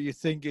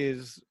think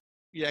is,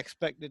 you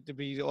expect it to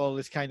be all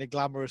this kind of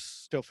glamorous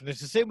stuff, and it's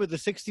the same with the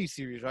 60s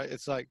series, right?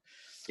 It's like,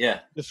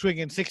 the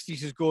swinging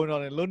 60s is going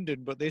on in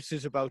London, but this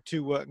is about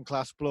two working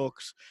class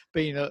blokes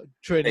being a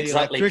trainee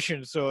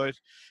electrician. So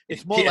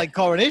it's more like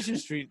Coronation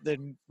Street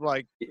than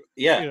like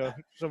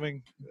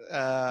something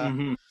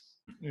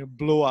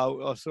blowout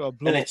or sort of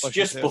blow. And it's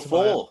just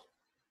before.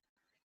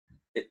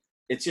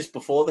 It's just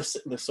before the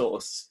sort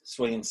of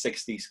swinging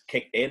 60s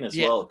kicked in as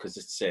well, because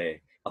it's I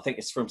think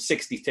it's from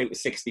 62 to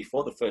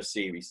 64, the first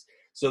series.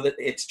 So that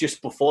it's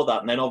just before that,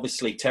 and then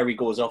obviously Terry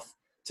goes off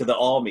to the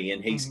army,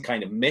 and he's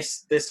kind of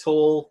missed this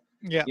whole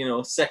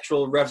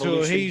sexual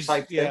revolution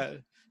type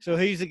thing. So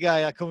he's the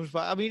guy that comes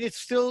back. I mean, it's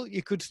still,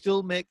 you could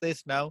still make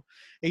this now.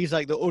 He's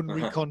like the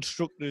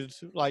unreconstructed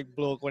like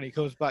bloke when he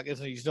comes back,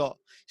 isn't he? He's not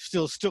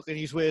still stuck in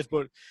his ways,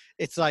 but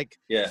it's like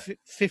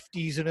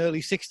 50s and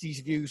early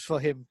 60s views for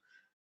him.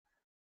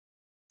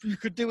 You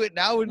could do it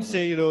now and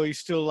say, he's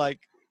still a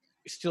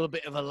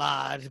bit of a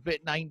lad, a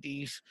bit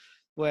 90s,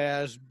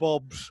 whereas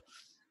Bob's,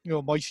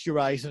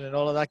 moisturising and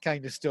all of that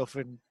kind of stuff,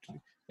 and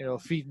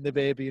feeding the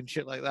baby and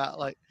shit like that,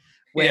 like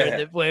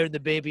wearing the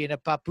baby in a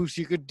papoose.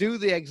 You could do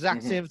the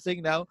exact same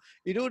thing now.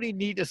 You'd only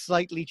need to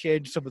slightly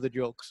change some of the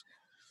jokes.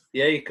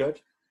 Yeah, you could.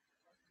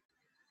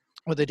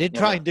 Well, they did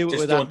try and do it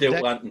with Ant and Dec. Just don't do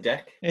it with Ant and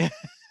Dec.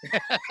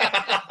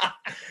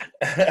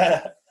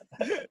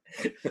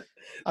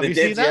 Have you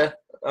seen that?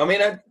 I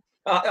mean,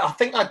 I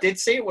think I did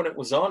see it when it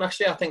was on.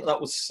 Actually, I think that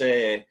was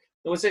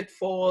it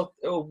for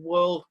a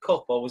World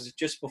Cup, or was it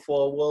just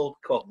before a World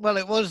Cup? Well,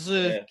 it was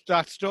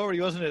that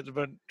story, wasn't it?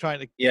 About trying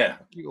to keep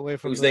away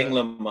from it was the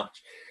England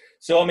match.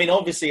 So, I mean,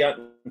 obviously,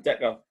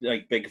 Dec are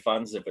like big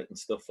fans of it and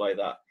stuff like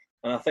that.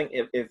 And I think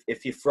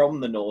if you're from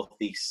the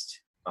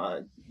Northeast,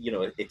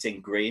 it's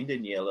ingrained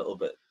in you a little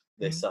bit.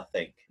 This, I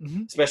think,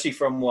 especially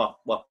from what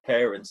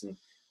parents and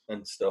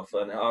and stuff.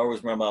 And I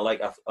always remember,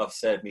 like I've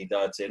said, me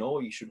dad saying, "Oh,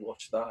 you should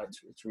watch that.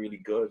 It's really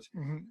good."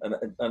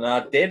 And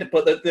I did.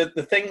 But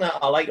the thing that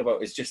I like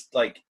about it is just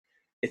like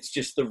it's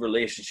just the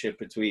relationship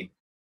between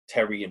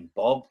Terry and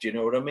Bob. Do you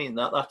know what I mean?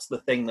 That's the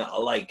thing that I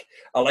like.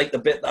 I like the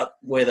bit that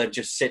where they're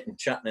just sitting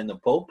chatting in the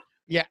pub.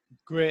 Yeah,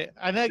 great.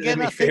 And again,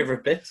 my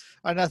favorite bit.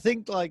 And I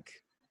think like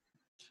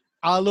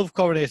I love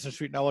Coronation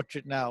Street and I watch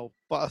it now.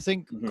 But I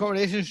think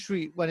Coronation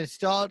Street when it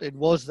started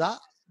was that.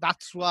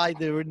 That's why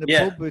they're in the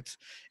pub.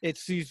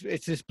 It's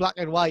this black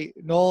and white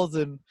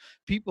northern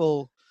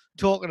people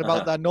talking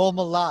about their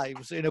normal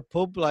lives in a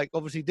pub. Like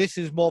obviously this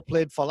is more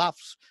played for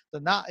laughs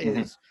than that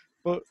is.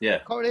 But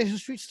Coronation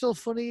Street's still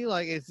funny.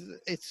 Like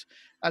it's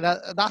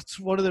that's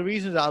one of the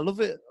reasons I love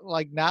it.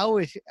 Like now,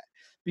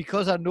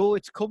 because I know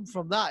it's come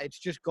from that. It's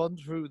just gone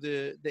through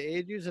the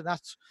ages, and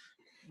that's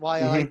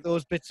why I like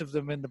those bits of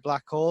them in the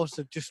Black Horse.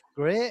 They're just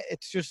great.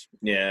 It's just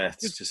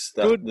it's just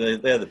that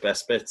they're the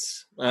best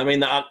bits. I mean,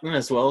 the acting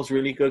as well is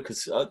really good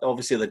because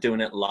obviously they're doing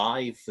it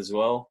live as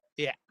well.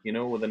 Yeah, you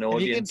know, with an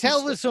audience. And you can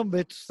tell with some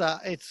bits that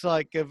it's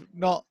like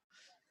not.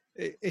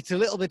 It's a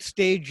little bit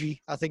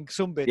stagey, I think,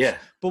 some bits. Yeah.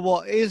 But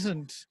what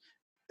isn't,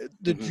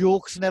 the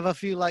jokes never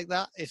feel like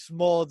that. It's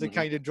more the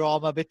kind of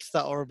drama bits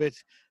that are a bit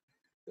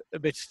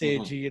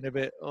stagey and a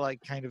bit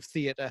like kind of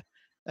theatre.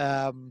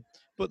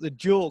 But the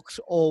jokes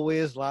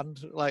always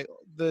land. Like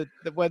the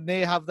when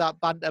they have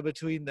that banter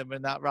between them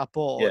and that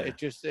rapport,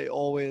 it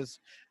always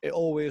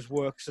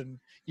works, and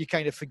you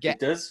kind of forget.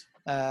 It does.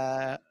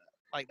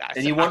 Like that.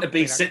 And you want to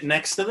be sitting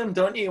next to them,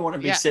 don't you? You want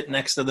to be sitting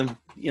next to them,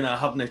 you know,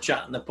 having a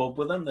chat in the pub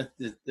with them.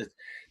 They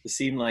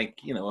seem like,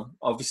 you know,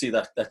 obviously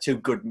that they're two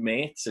good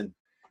mates, and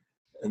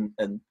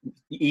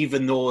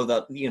even though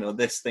that, you know,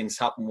 this thing's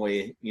happened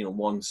where, you know,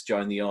 one's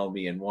joined the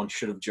army and one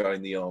should have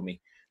joined the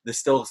army, they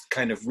still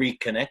kind of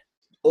reconnect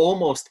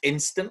almost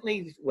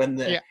instantly when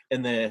they're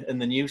in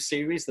the new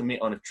series. They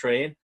meet on a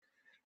train.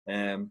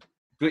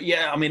 But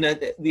yeah, I mean,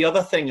 the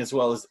other thing as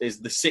well is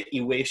the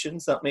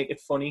situations that make it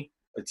funny.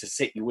 It's a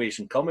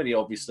situation comedy,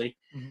 obviously,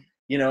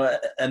 you know.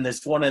 And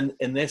there's one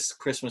in this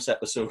Christmas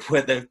episode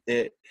where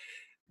they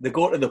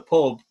go to the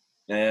pub,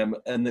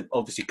 and they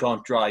obviously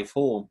can't drive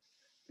home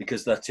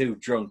because they're too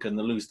drunk and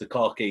they lose the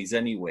car keys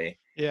anyway.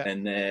 Yeah.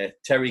 And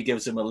Terry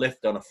gives him a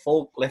lift on a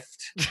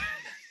forklift.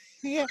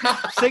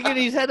 Singing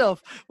his head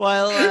off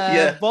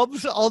while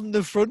Bob's on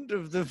the front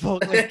of the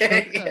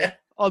forklift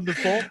on the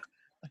fork.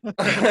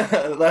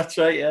 That's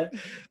right, yeah.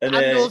 And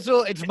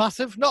also, it's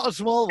massive, not a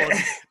small one.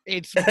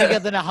 It's bigger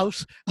than a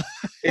house.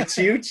 It's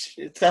huge.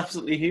 It's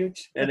absolutely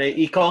huge. And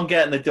he can't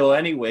get in the door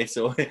anyway,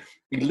 so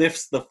he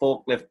lifts the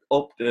forklift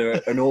up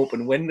to an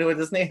open window,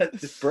 doesn't he?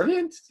 It's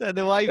brilliant. And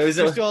the wife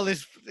just all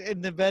this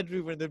in the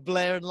bedroom, and the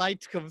blaring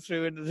lights come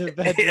through into the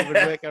bedroom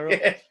and wake her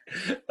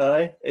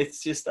up.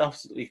 It's just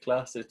absolutely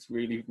class. It's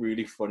really,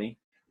 really funny.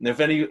 And if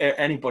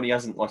anybody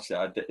hasn't watched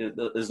that,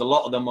 there's a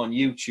lot of them on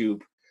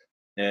YouTube.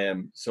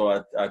 So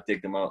I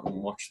dig them out and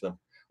watch them.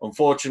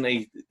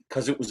 Unfortunately,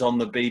 because it was on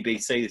the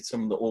BBC,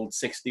 some of the old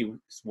 60s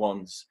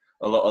ones,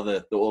 a lot of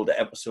the older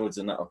episodes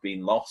and that have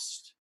been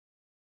lost.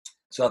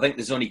 So I think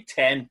there's only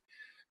 10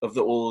 of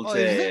the old.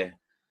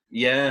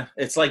 Yeah,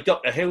 it's like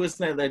Doctor Who,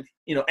 isn't it? That,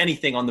 you know,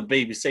 anything on the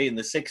BBC in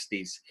the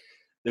 60s,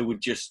 they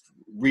would just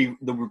they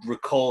would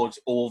record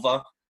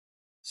over.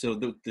 So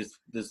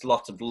there's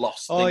lots of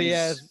lost things. Oh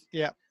yeah.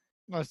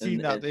 I've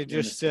seen that. They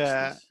just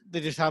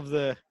have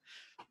the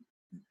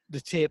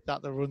tape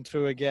that they run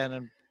through again,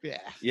 and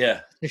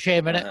it's a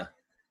shame, innit?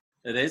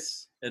 It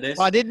is.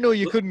 Well, I didn't know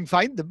you couldn't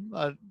find them.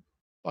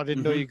 I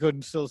didn't know you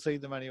couldn't still see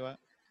them anywhere.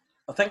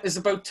 I think there's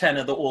about 10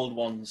 of the old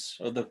ones,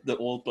 or the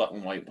old black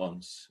and white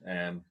ones,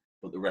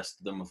 but the rest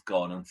of them have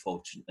gone,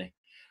 unfortunately.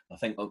 I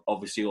think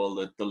obviously all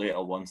the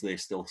later ones, they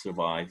still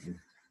survive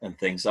and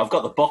things. I've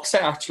got the box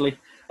set, actually.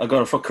 I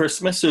got it for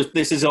Christmas, so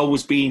this has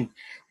always been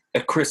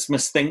a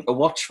Christmas thing to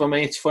watch for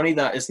me. It's funny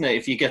that, isn't it?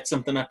 If you get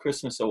something at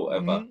Christmas or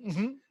whatever,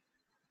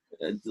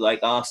 like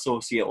I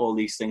associate all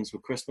these things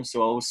with Christmas,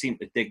 so I always seem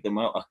to dig them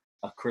out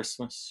at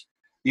Christmas.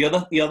 The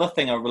other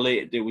thing I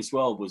related to as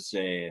well was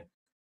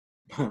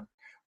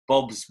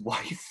Bob's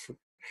wife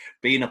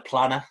being a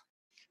planner,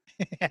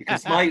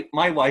 because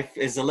my wife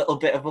is a little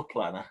bit of a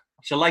planner.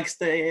 She likes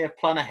to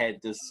plan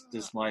ahead.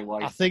 Does my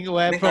wife? I think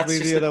we're probably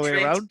the other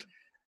way around.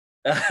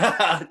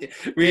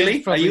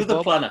 Really? Are you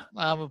the planner?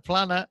 I'm a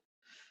planner.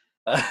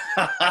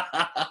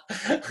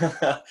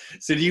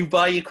 So do you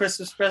buy your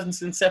Christmas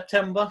presents in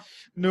September?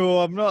 No,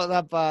 I'm not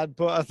that bad,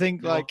 but I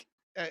think like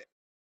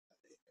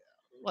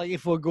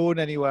if we're going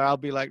anywhere, I'll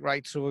be like,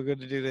 right, so we're going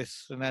to do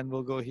this, and then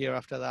we'll go here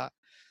after that.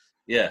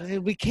 Yeah,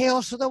 it'll be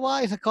chaos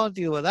otherwise. I can't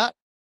deal with that.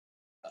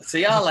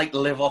 See, I like to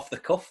live off the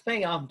cuff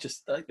thing. I'm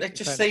just let's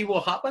just see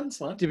what happens,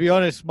 man. To be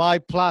honest, my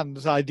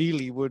plans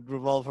ideally would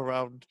revolve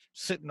around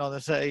sitting on the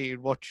settee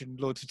and watching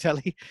loads of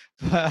telly.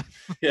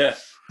 Yeah,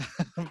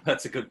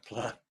 that's a good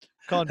plan.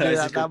 Can't do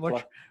that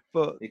much,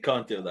 but you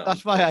can't do that.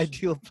 That's my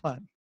ideal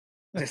plan.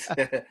 We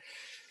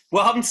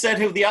haven't said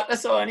who the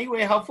actors are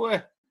anyway, have we?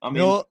 I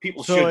mean,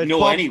 people should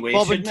know anyway.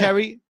 Bob and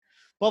Terry.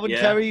 Bob and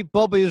Terry.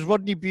 Bob is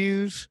Rodney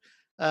Bewes.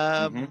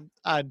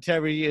 and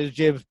Terry is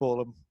James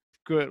Bolam.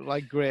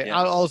 Great.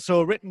 Yeah.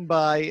 Also written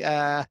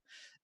by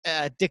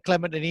Dick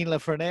Clement and Ian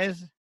LaFreniere.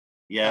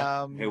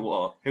 Yeah,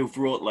 who've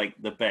wrote like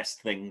the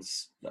best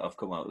things that have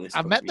come out of this.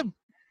 I've met them.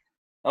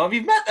 Oh, have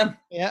you met them?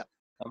 Yeah.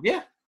 Have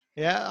you?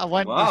 Yeah, I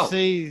went to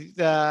see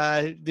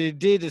they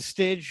did a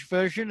stage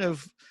version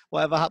of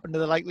Whatever Happened to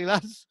the Likely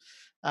Lads,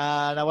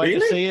 and I went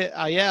to see it.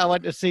 I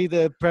went to see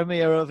the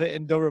premiere of it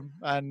in Durham,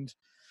 and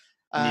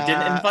you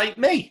didn't invite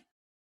me.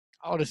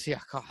 Honestly, I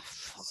can't.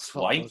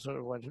 Swine.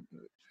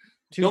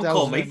 Don't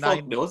call me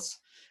fuck nose.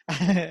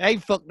 Hey,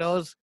 fuck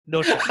nose.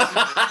 No shit.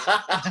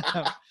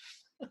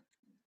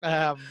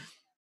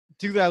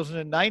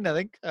 2009, I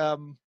think.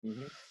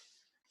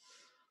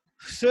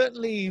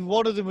 Certainly,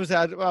 one of them was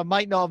there. I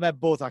might not have met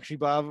both, actually,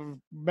 but I've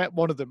met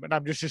one of them, and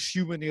I'm just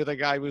assuming the other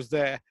guy was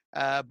there.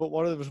 But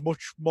one of them was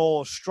much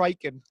more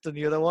striking than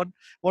the other one.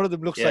 One of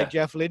them looks like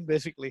Jeff Lynne,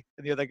 basically,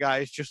 and the other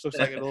guy just looks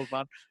like an old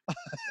man.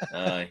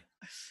 Aye.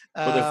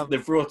 But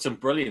they've wrote some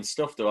brilliant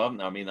stuff, though, haven't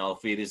they? I mean,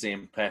 Auf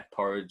Wiedersehen, Pet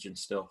Porridge and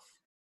stuff.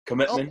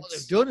 Commitments. What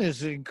they've done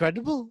is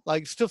incredible.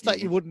 Like, stuff that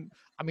you wouldn't...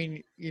 I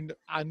mean,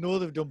 I know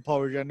they've done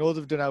Porridge. I know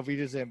they've done Auf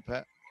Wiedersehen,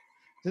 Pet.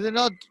 Are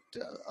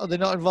they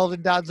not involved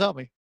in Dad's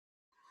Army?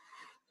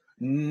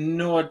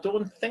 No, I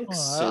don't think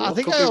so. I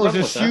think I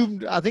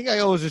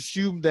always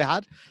assumed they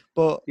had,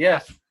 but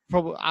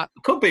probably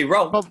could be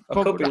wrong.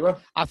 Could be wrong.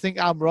 I think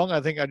I'm wrong. I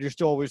think I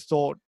just always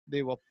thought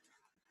they were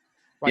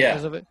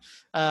writers of it.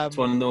 It's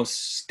one of those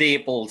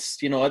staples,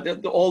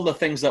 all the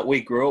things that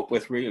we grew up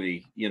with,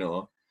 really,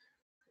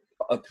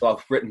 are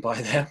written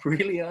by them,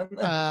 really, aren't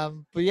they?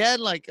 But yeah,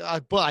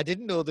 but I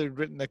didn't know they'd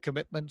written The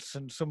Commitments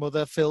and some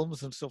other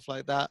films and stuff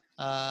like that.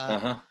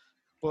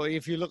 But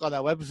if you look on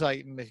their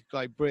website and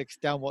it breaks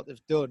down what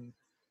they've done,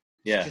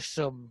 it's just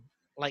some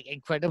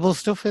incredible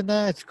stuff in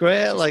there. It's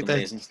great.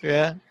 Amazing.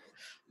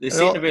 They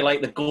seem to be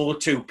like the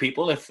go-to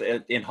people if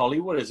in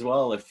Hollywood as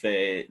well. If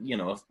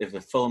if the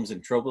film's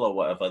in trouble or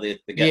whatever, they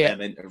get them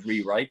in to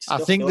rewrite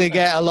stuff. I think they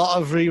get a lot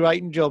of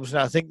rewriting jobs,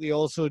 and I think they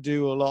also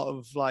do a lot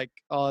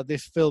of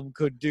this film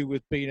could do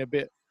with being a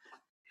bit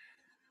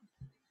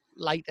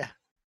lighter.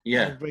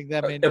 Yeah, bring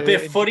them in a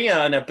bit funnier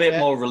and a bit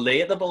more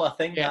relatable. I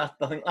think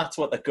that's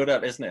what they're good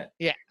at, isn't it?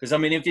 Yeah. Because I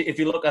mean, if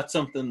you look at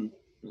something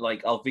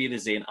like Auf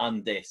Wiedersehen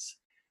and this,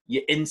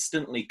 you're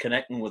instantly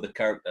connecting with the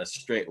characters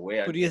straight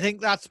away. But do you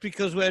think that's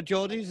because we're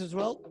Geordies as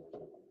well?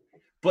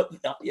 But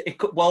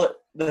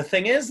the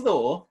thing is,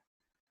 though,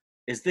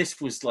 is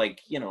this was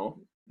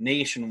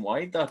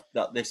nationwide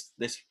that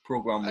this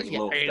program was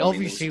loved. It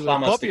obviously was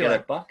popular. To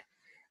get it back.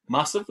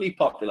 Massively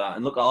popular.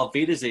 And look at Auf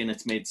Wiedersehen,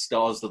 it's made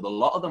stars of a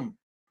lot of them.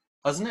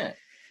 Hasn't it?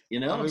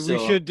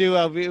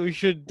 We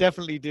should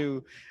definitely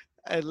do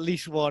at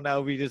least one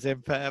Auf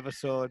Wiedersehen per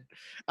episode.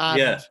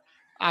 And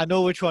I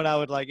know which one I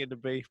would like it to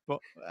be,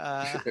 but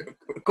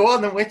go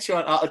on then. Which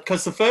one?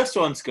 Because the first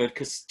one's good.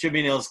 Because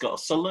Jimmy Neal's got a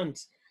Sunderland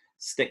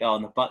sticker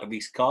on the back of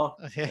his car,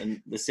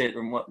 and they say to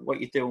him,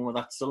 "What you doing with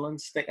that Sunderland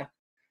sticker?"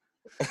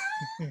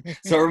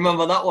 So I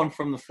remember that one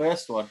from the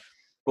first one.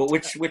 But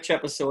which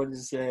episode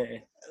is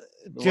the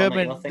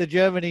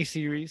Germany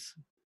series?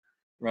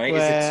 Right?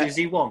 Is it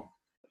Susie Wong?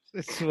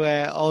 It's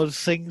where Oz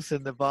sings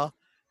in the bar.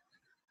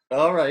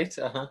 All right.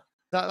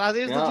 That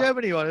is the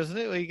Germany one, isn't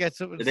it? Where he gets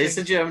up and It sings. is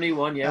the Germany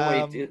one,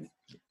 yeah.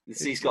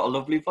 He's got a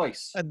lovely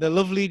voice. And the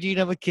lovely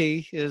Gina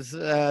McKee is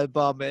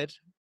barmaid.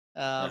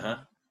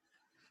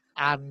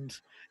 And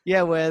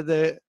where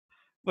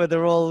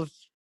they're all.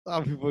 I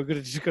mean, we're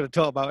just going to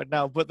talk about it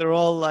now, but they're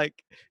all like,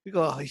 "We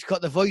go, he's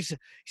got the voice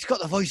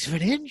of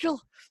an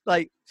angel."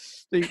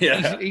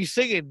 He's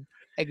singing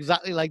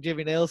exactly like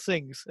Jimmy Nail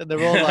sings, and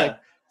they're all like,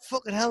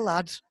 "Fucking hell,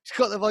 lads! He's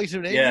got the voice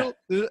of an angel."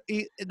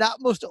 That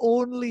must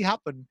only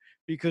happen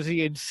because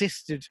he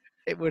insisted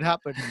it would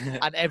happen,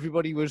 and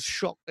everybody was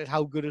shocked at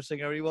how good a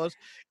singer he was.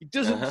 He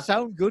doesn't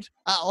sound good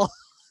at all.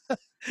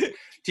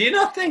 Do you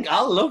not think?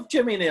 I love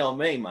Jimmy Nail,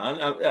 man.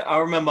 I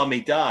remember my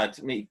dad.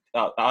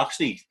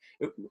 Actually,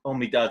 on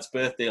my dad's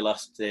birthday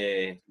last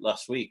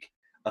week,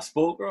 I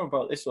spoke to him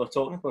about this. We were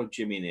talking about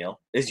Jimmy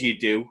Nail, as you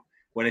do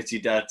when it's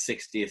your dad's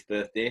 60th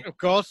birthday, of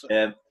course.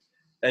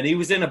 And he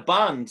was in a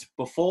band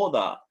before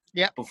that.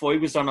 Yeah. Before he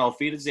was on Auf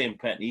Wiedersehen,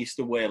 Pet, he used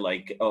to wear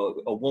like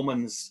a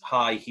woman's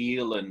high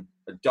heel and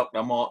a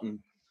Dr.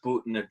 Martin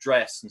boot and a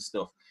dress and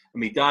stuff.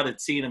 And my dad had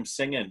seen him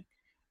singing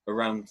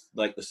around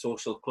like the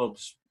social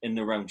clubs in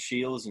around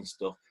Shields and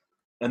stuff.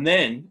 And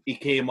then he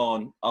came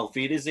on Auf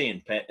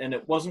Wiedersehen, Pet, and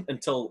it wasn't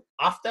until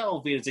after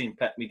Auf Wiedersehen,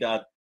 Pet, my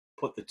dad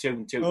put the two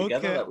and two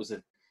together. That was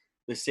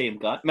the same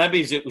guy.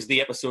 Maybe it was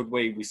the episode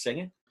where he was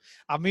singing.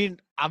 I mean,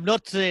 I'm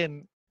not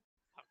saying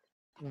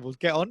we'll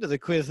get on to the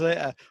quiz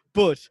later,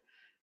 but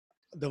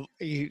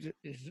you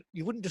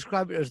wouldn't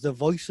describe it as the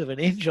voice of an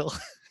angel.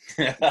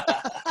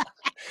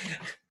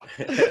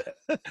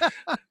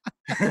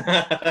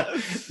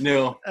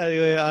 No.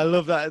 Anyway, I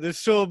love that. There's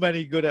so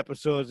many good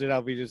episodes in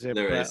Auf Wiedersehen.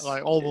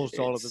 Like almost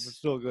all of them.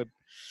 It's so good.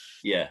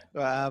 Yeah.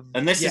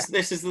 And this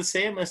is the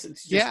same.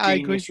 It's just I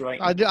agree.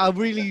 I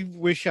really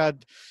wish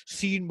I'd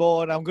seen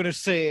more, and I'm going to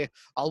say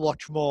I'll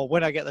watch more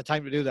when I get the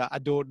time to do that. I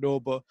don't know,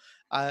 but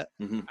I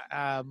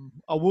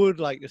would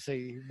like to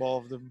see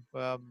more of them.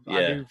 I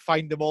do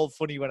find them all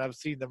funny when I've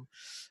seen them.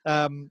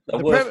 They're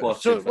worth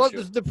watching.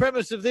 The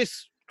premise of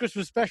this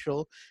Christmas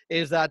special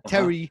is that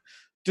Terry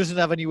doesn't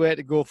have anywhere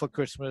to go for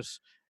Christmas,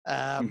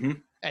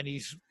 and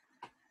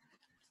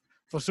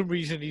for some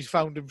reason he's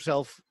found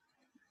himself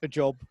a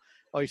job,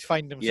 or he's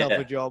finding himself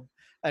a job.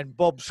 And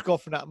Bob's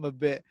scoffing at him a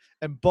bit.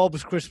 And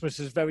Bob's Christmas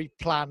is very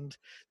planned.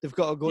 They've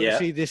got to go to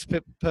see this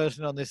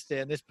person on this day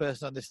and this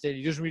person on this day.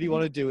 He doesn't really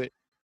want to do it.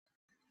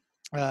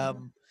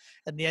 And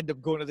they end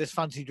up going to this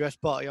fancy dress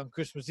party on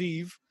Christmas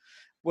Eve,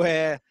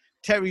 where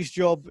Terry's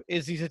job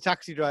is he's a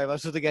taxi driver.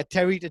 So they get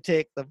Terry to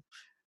take them.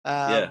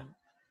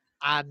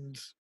 And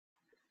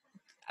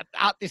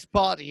at this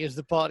party is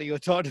the party you're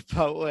talking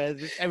about, where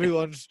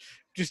everyone's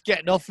just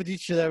getting off with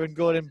each other and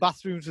going in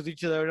bathrooms with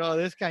each other and all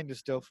this kind of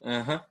stuff.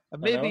 And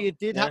maybe it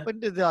did happen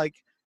to like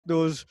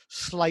those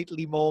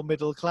slightly more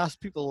middle class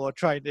people who are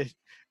trying to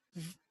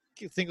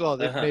think,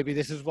 maybe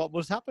this is what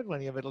must happen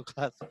when you're middle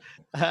class.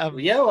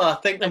 I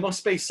think there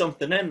must be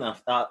something in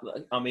that.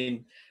 I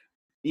mean,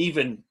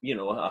 even,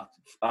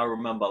 I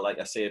remember,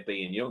 like I say,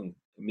 being young,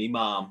 me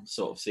mum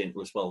sort of saying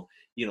to us, well,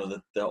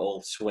 they're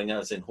all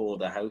swingers in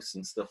Holder House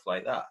and stuff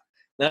like that.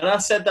 Now, I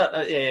said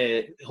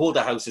that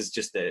Holder House is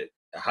just a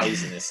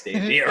housing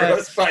estate near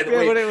us, by the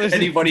way.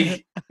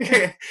 Anybody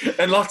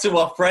and lots of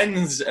our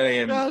friends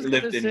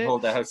lived in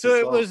Holder House. So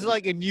it was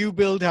like a new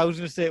build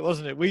housing estate,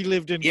 wasn't it? We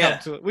lived in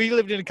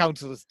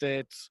council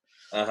estates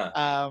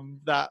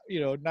that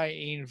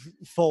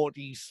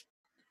 1940s,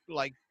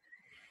 like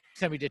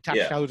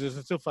semi-detached houses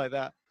and stuff like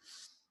that.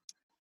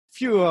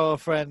 Few of our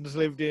friends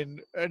lived in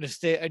an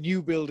estate, a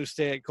new build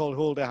estate called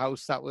Holder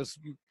House. That was,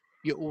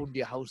 you owned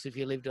your house if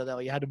you lived there,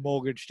 or you had a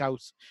mortgaged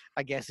house,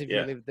 I guess, if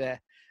you lived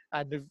there.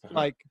 And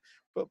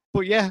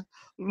but yeah,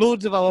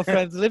 loads of our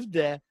friends lived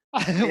there.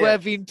 We're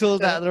being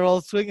told that they're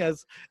all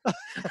swingers.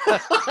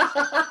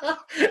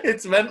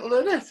 It's mental,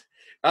 isn't it?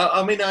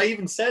 I mean, I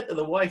even said to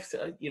the wife,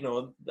 I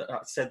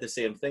said the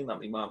same thing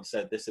that my mum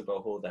said this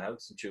about Holder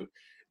House, and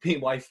my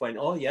wife went,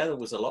 "Oh yeah, there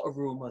was a lot of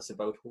rumours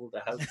about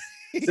Holder House."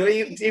 So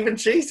even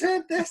she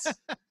said this.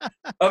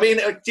 I mean,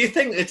 do you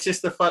think it's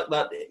just the fact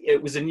that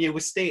it was a new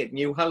estate,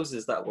 new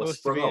houses that was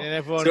sprung up,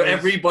 so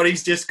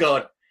everybody's just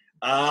gone,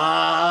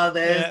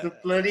 there's the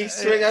bloody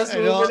swingers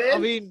moving in. I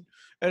mean,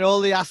 and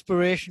all the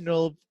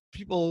aspirational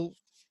people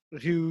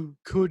who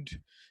could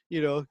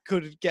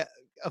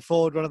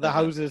afford one of the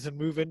houses and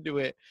move into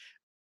it.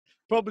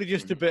 Probably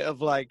just a bit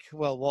of like,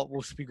 well, what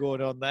must be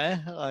going on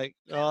there? Like,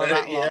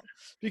 lot.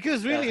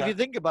 Because really, if you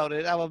think about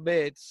it, our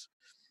mates,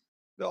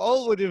 they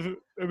all would have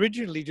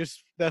originally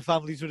their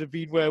families would have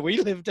been where we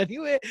lived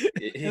anyway.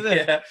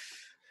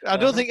 I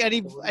don't think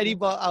any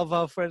of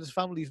our friends'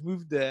 families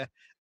moved there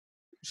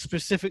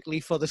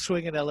specifically for the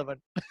swinging element.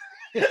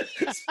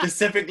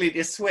 Specifically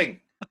to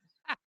swing.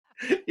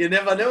 You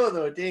never know,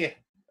 though, do you?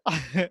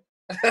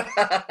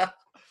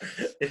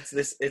 It's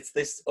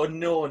this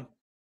unknown.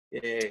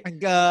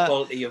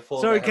 Quality of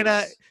sorry, can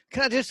I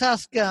just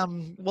ask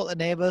what the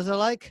neighbours are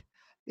like?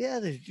 Yeah,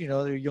 they're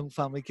a young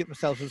family, keep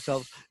themselves to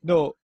themselves.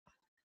 No,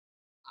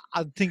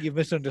 I think you've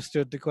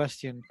misunderstood the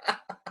question.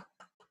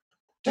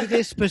 Do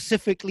they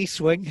specifically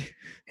swing?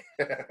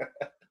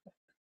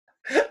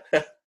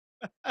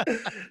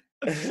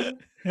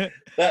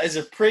 That is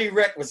a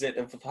prerequisite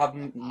of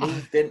having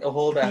moved into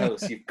Holder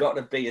House. You've got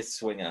to be a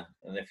swinger,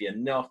 and if you're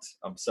not,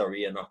 I'm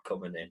sorry, you're not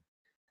coming in.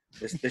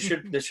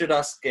 They should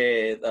ask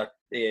that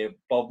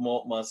Bob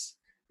Mortimer's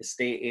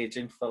estate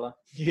agent fella.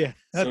 Yeah,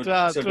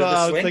 that's what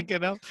I was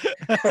thinking of.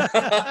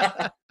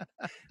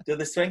 Do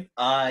they swing?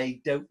 I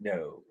don't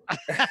know.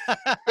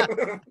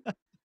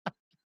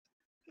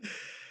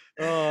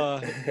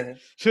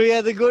 So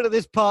yeah, they go to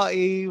this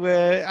party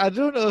where I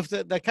don't know if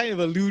they're kind of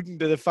alluding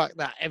to the fact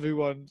that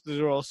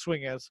they're all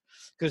swingers,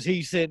 because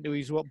he's saying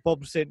to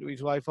Bob's saying to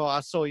his wife, "Oh,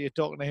 I saw you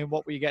talking to him.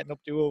 What were you getting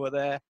up to over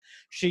there?"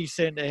 She's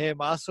saying to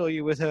him, "I saw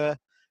you with her.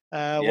 What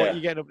are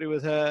you getting up to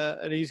with her?"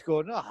 And he's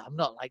going, "Oh, I'm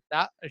not like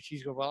that." And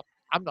she's going, "Well,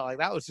 I'm not like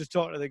that. I was just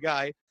talking to the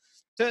guy."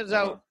 Turns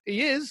out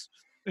he is,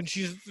 and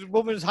the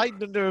woman's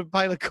hiding under a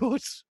pile of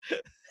coats.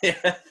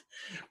 Yeah,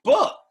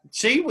 but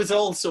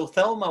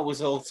Thelma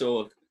was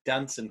also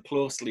dancing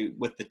closely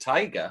with the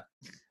tiger,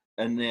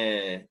 and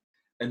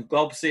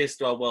Bob says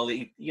to her, "Well,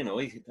 he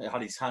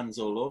had his hands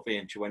all over you,"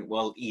 and she went,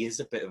 "Well, he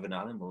is a bit of an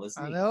animal,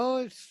 isn't he?" I know,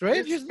 it's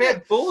strange, isn't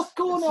it? Both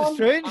going on. It's a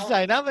strange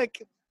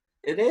dynamic.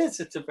 It is.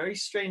 It's a very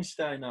strange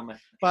dynamic.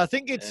 But I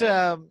think it's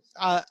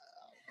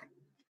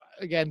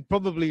again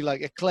probably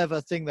like a clever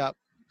thing that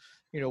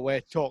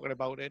we're talking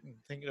about it and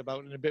thinking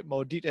about it in a bit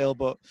more detail.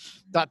 But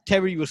that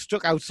Terry was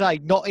stuck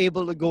outside, not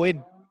able to go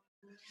in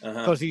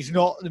because he's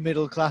not the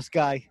middle class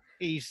guy.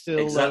 He's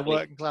still a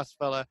working class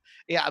fella.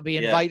 He had to be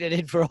invited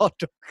in for a hot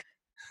dog.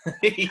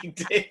 He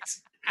did.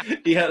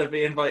 He had to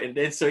be invited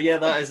in. So yeah,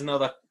 that is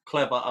another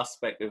clever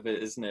aspect of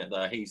it, isn't it?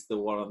 That he's the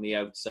one on the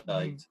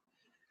outside.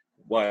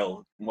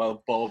 While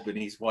Bob and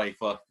his wife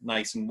are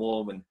nice and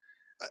warm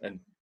and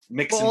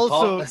mixing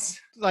partners.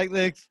 Like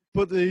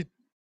the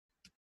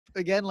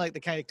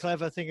kind of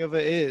clever thing of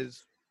it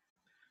is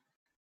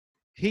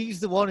he's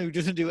the one who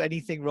doesn't do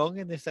anything wrong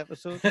in this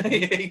episode.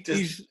 He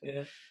does,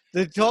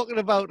 They're talking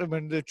about him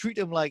and they treat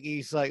him like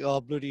he's like,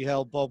 oh, bloody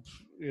hell, Bob,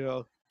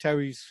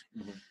 Terry's,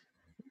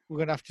 we're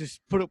going to have to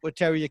put up with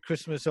Terry at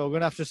Christmas, or we're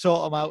going to have to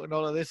sort him out and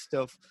all of this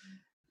stuff.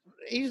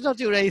 He's not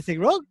doing anything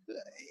wrong.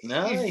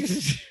 No,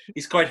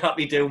 he's quite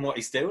happy doing what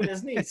he's doing,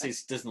 isn't he? He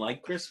doesn't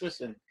like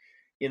Christmas, and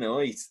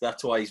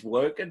that's why he's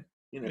working.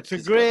 It's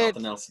got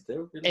nothing else to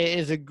do. Really. It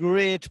is a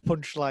great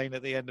punchline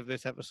at the end of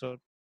this episode.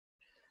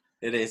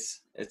 It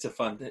is. It's a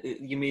fun.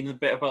 You mean a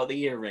bit about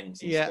the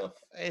earrings and stuff?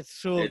 It's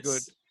so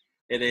good.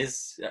 It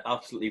is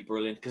absolutely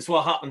brilliant, because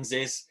what happens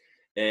is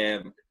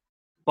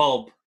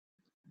Bob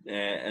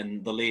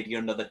and the lady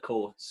under the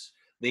coats,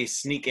 they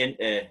sneak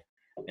into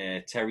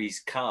Terry's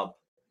cab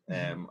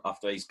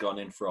after he's gone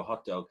in for a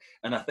hot dog,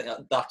 and I think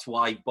that's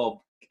why Bob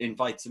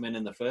invites him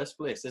in the first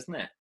place, isn't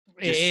it?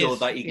 Just so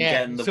that he can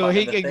get in the back of the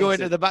thing. So he can go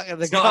into the back of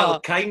the car. It's not out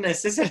of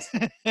kindness, is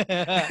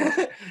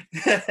it?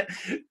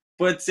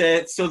 But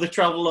so they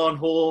travel on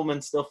home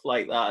and stuff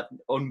like that.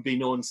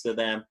 Unbeknownst to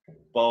them,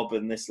 Bob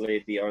and this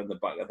lady are in the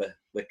back of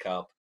the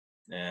cab.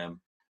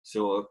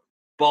 So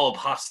Bob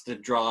has to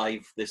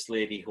drive this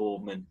lady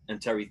home,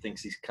 and Terry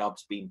thinks his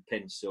cab's been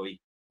pinched, so he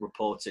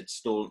reports it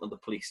stolen to the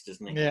police,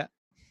 doesn't he? Yeah.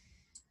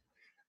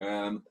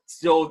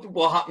 So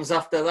what happens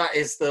after that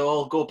is they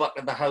all go back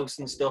to the house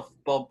and stuff.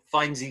 Bob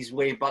finds his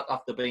way back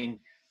after being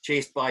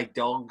chased by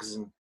dogs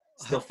and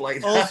stuff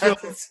like that.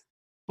 Also,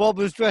 Bob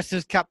was dressed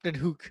as Captain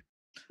Hook.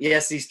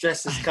 Yes, he's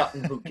dressed as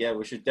Captain Hook. Yeah,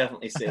 we should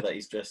definitely say that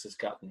he's dressed as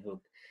Captain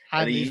Hook.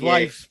 And his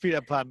wife's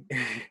Peter Pan.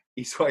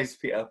 His wife's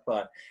Peter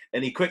Pan.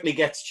 And he quickly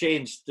gets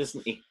changed,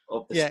 doesn't he,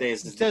 up the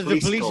stairs.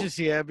 The police is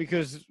here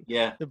because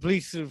the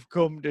police have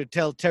come to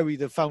tell Terry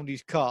they found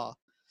his car.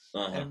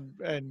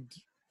 And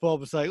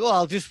Bob was like,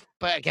 I'll just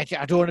get you.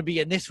 I don't want to be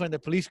in this when the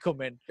police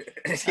come in.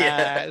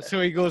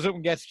 So he goes up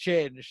and gets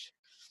changed.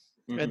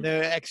 And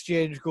the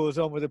exchange goes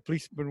on with the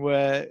policeman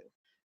where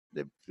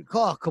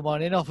come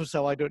on in,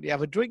 officer. Why don't you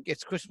have a drink?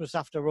 It's Christmas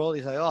after all.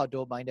 He's like, I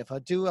don't mind if I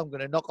do. I'm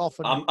going to knock off.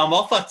 I'm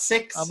off at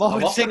 6. I'm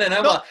off at 6.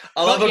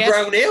 I'll have a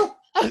brown ale.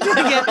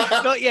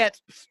 Not yet.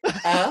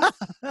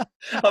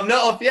 I'm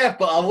not off yet,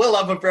 but I will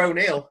have a brown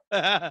ale.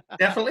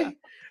 Definitely.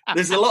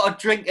 There's a lot of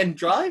drink and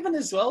driving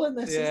as well in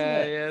this, isn't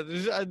there?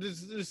 Yeah.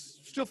 There's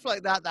stuff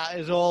like that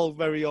is all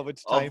very of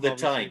its time. Of the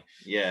time,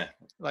 yeah.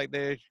 Like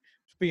they're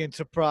being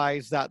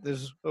surprised that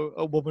there's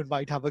a woman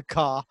might have a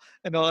car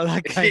and all of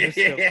that kind of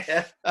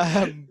stuff.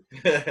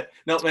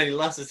 Not many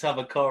lasses have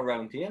a car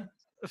around here.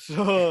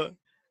 So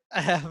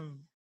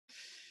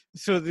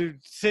they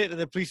say to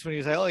the policeman,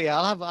 he's like,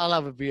 I'll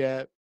have a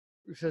beer.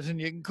 He says, and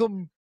you can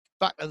come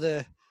back to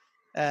the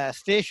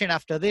station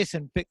after this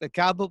and pick the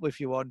cab up if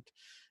you want.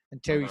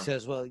 And Terry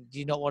says, well, do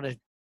you not want to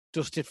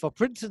dust it for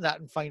prints and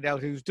that and find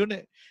out who's done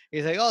it?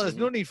 He's like, there's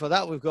no need for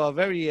that. We've got a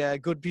very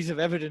good piece of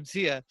evidence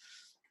here.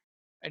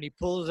 And he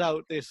pulls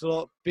out this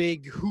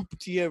big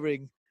hooped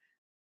earring.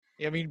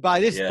 I mean,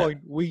 by this point,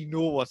 we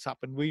know what's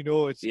happened. We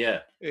know it's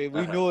we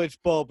know it's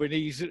Bob, and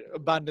he's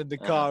abandoned the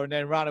car and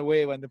then ran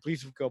away when the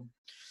police have come.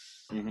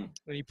 And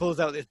he pulls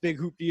out this big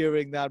hooped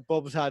earring that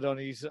Bob's had on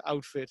his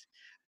outfit.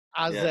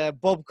 As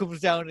Bob comes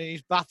down in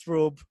his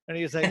bathrobe, and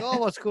he's like,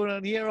 what's going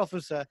on here,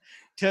 officer?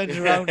 Turns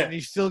around, and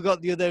he's still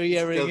got the other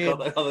earring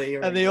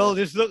in. And they all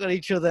just look at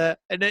each other,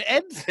 and it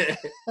ends.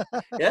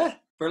 Yeah,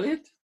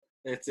 brilliant.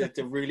 It's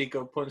a really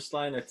good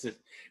punchline.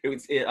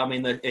 I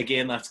mean,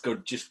 again, that's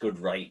good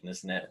writing,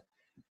 isn't it?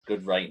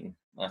 Good writing.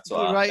 That's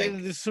what I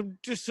think.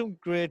 There's some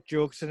great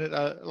jokes in it.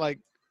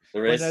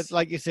 There is.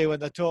 Like you say,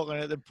 when they're talking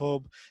at the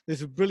pub,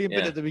 there's a brilliant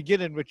bit at the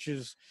beginning, which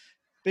is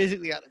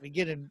basically at the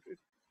beginning.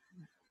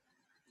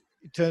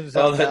 It turns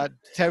out that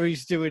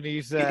Terry's doing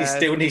his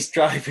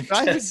driving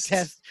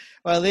test.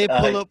 Well, they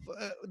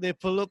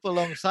pull up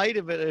alongside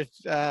him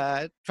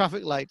at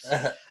traffic lights,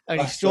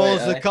 and he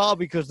stalls the car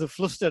because they've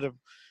flustered him.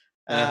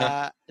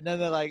 And then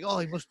they're like,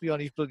 he must be on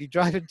his bloody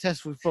driving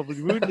test. We've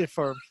probably ruined it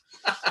for him.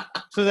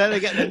 So then they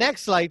get the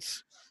next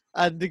lights,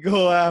 and they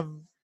go,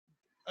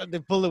 and they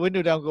pull the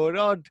window down, going,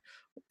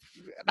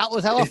 that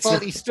was our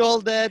fault. He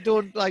stalled there.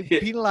 Don't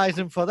penalise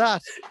him for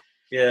that.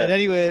 Yeah. And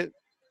anyway,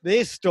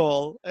 they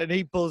stall, and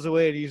he pulls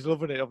away, and he's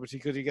loving it, obviously,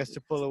 because he gets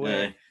to pull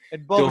away. Yeah.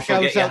 And Bob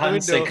shouts out the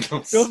window,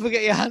 don't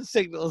forget your hand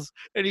signals.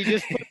 And he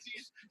just puts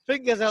his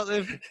fingers out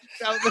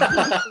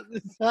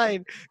the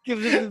side,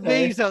 gives him the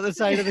V's out the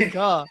side of the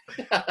car.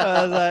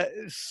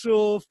 It's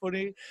so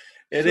funny.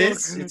 It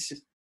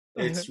is.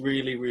 It's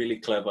really, really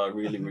clever,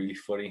 really, really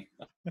funny.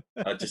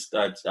 I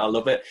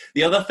love it.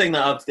 The other thing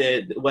that I've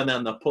did when they're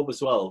in the pub as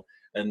well,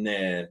 and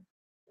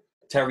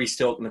Terry's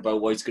talking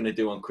about what he's going to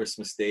do on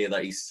Christmas Day,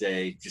 that he's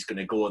just going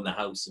to go in the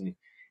house and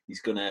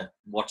he's going to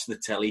watch the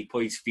telly,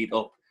 put his feet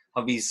up,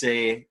 have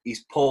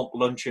his pork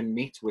luncheon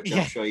meat, which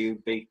I'm sure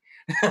you'd be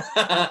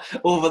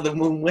over the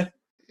moon with,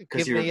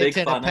 because you're a big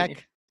fan, aren't you?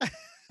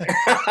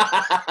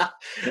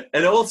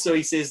 And also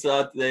he says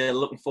that they're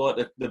looking forward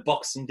to the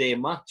Boxing Day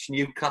match,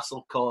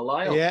 Newcastle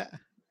Carlisle,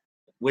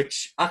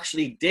 which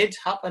actually did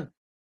happen.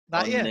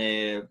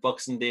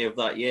 Boxing Day of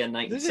that year,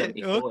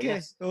 1974.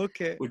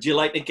 Okay. Would you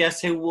like to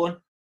guess who won?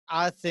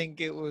 I think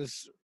it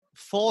was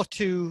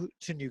 4-2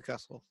 to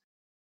Newcastle.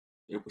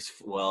 It was,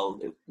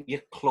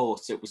 you're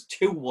close. It was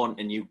 2-1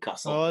 to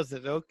Newcastle. Oh, is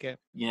it? Okay.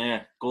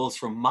 Yeah, goals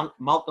from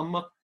Malcolm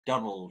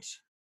McDonald.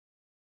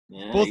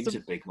 Yeah, Both he was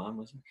a big man,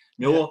 wasn't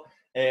he? No,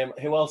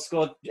 who else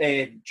scored?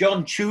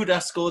 John Tudor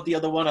scored the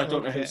other one. I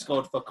don't know who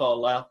scored for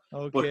Carlisle.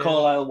 Okay. But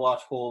Carlisle were at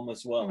home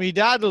as well. My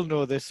dad will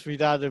know this. My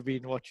dad have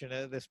been watching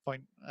it at this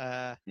point.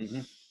 I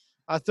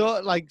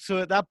thought, so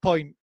at that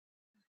point,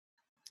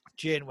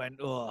 Jane went,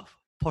 "Oh,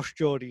 posh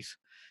Geordies,"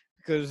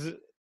 because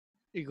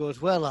he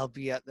goes, "Well, I'll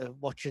be at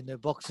watching the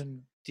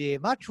Boxing Day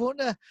match,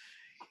 won't I?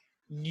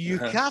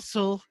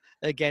 Newcastle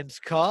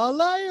against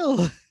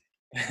Carlisle."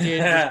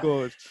 Jane just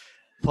goes,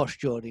 "Posh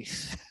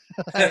Geordies."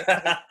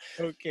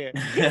 Okay.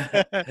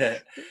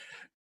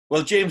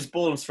 Well, James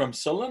Boland's from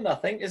Sunderland, I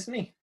think, isn't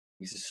he?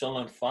 He's a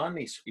Sunderland fan.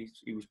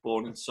 He was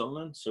born in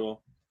Sunderland,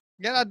 so.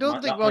 Yeah, I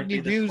don't think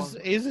Rodney Bewes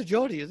is a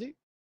Geordie, is he?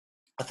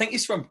 I think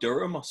he's from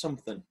Durham or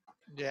something.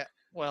 Yeah,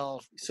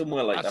 well,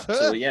 somewhere like that. Her.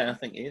 So yeah, I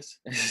think he is.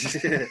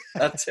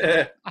 That's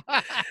her.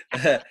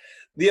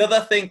 The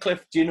other thing,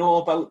 Cliff, do you know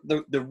about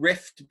the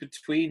rift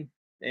between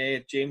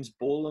James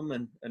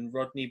Bolam and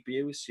Rodney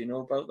Bewes? You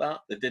know about that?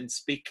 They didn't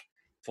speak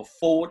for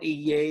 40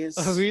 years.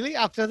 Oh, really?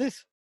 After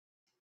this?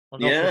 Well,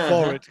 not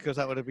before it, because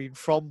that would have been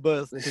from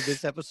birth to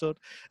this episode.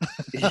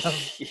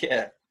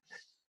 Yeah.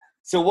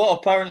 So what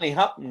apparently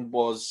happened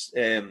was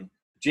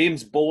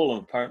James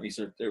Bolam apparently is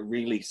a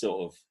really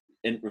sort of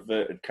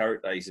introverted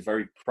character. He's a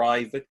very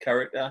private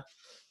character.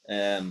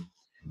 And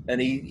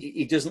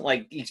he doesn't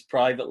like his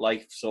private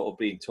life sort of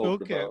being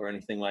talked about or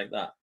anything like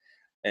that.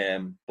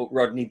 But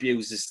Rodney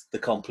Bewes is the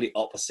complete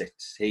opposite.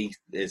 He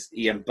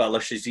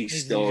embellishes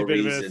his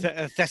stories. He's a bit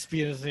of a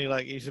thespian, isn't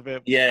he? He's a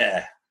bit.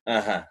 Yeah.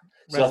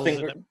 So I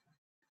think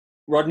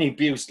Rodney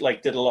Bewes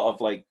did a lot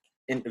of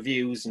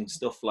interviews and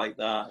stuff like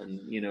that,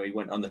 and he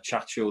went on the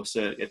chat show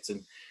circuits,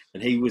 and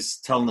he was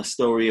telling a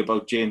story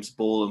about James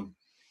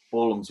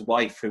Bolam's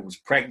wife who was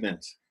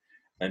pregnant,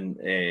 and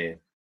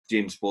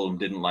James Bolam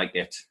didn't like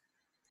it.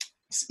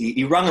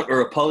 He rang up to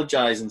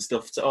apologise and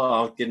stuff. So,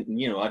 I didn't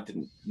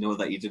know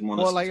that you didn't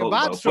want us to talk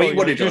about. Story,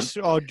 what would have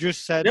done? Or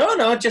just said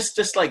no, just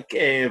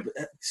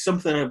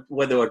something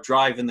where they were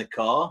driving the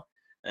car,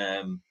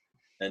 and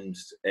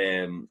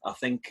I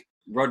think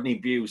Rodney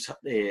Bewes,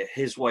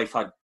 his wife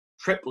had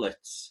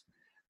triplets,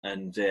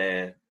 and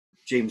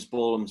James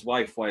Bolam's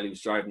wife, while he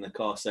was driving the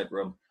car, said to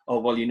him, "Oh,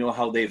 well, you know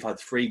how they've had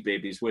 3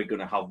 babies, we're going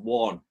to have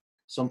 1,"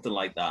 something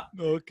like that.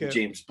 Okay. And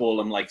James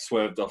Bolam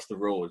swerved off the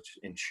road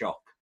in shock.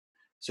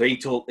 So he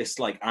told this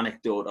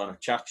anecdote on a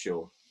chat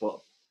show, but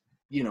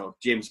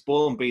James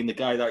Bolam, being the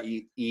guy that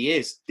he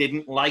is,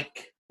 didn't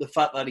like the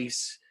fact that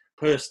his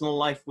personal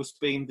life was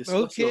being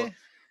discussed. Okay. So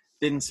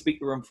didn't speak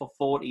to him for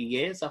 40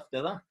 years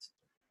after that.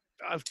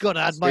 I've got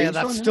to admire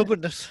that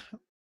stubbornness.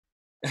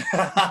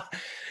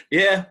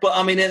 Yeah, but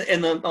I mean,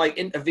 in the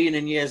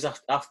intervening years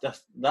after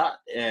that,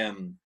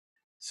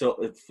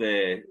 sort of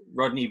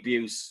Rodney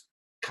Bewes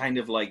kind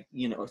of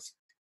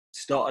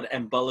started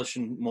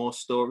embellishing more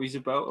stories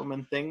about him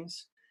and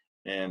things,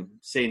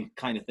 saying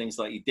kind of things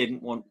like he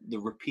didn't want the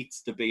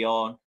repeats to be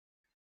on,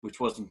 which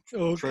wasn't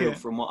true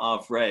from what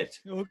I've read.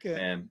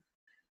 Okay.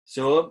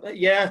 So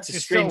yeah, it's a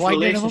strange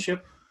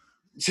relationship.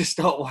 Just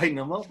start winding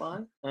him up,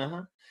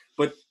 man.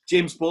 But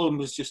James Bolam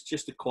was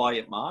just a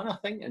quiet man, I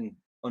think, and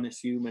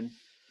unassuming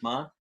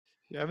man.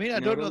 Yeah, I mean,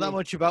 I don't know that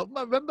much about.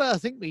 I remember, I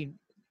think me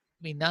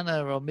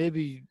nana, or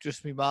maybe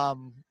just me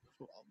mum,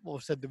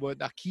 said they weren't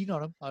that keen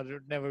on him. I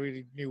never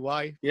really knew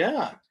why.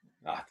 Yeah,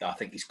 I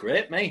think he's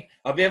great, mate.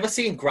 Have you ever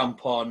seen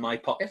Grandpa in My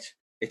Pocket?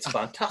 It's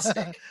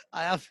fantastic.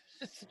 I have.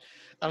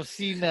 I've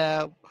seen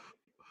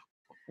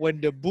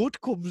When the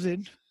Boat Comes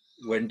In.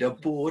 When the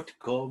Boat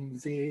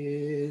Comes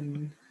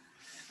In.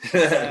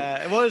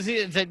 What is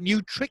it? Is it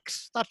New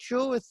Tricks, that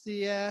show with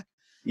the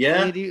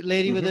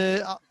lady with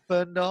the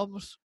burnt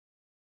arms?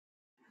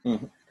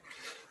 Mm-hmm.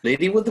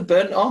 Lady with the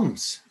burnt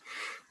arms.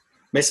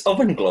 Miss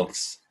Oven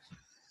Gloves.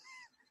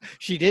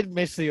 She did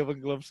miss the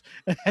oven gloves,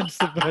 hence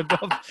the burnt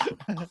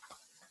arms.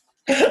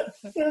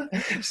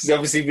 She's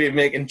obviously been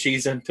making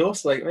cheese and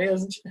toast like me,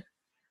 hasn't she?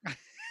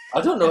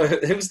 I don't know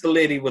who's the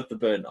lady with the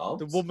burnt arms.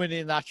 The woman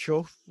in that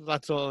show.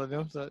 That's all I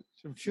know. So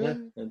I'm sure.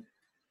 Yeah.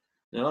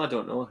 No, I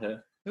don't know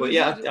her.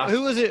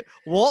 Who was it?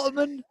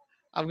 Waterman?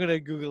 I'm gonna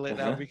Google it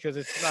now because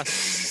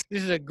this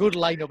is a good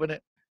lineup, isn't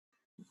it?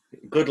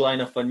 Good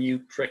lineup for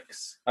New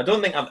Tricks. I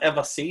don't think I've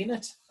ever seen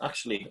it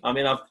actually. I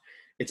mean,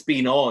 it's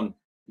been on,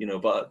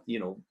 but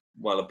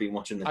while I've been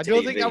watching the TV. I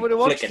don't think I would have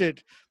watched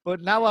it,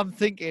 but now I'm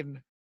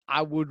thinking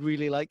I would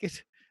really like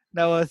it.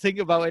 Now I think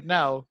about it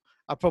now,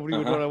 I probably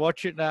would want to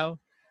watch it now.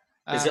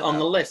 Is it on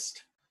the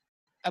list?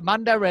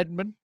 Amanda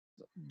Redman,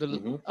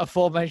 the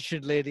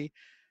aforementioned lady.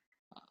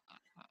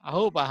 I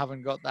hope I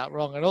haven't got that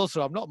wrong. And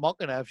also, I'm not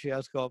mocking her if she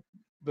has got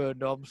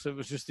burned arms. It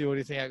was just the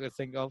only thing I could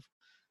think of.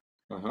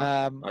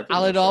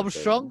 Alan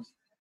Armstrong,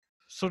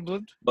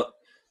 Sunderland. But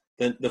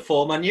the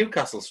former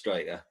Newcastle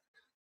striker.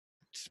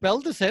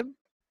 Spelled the same.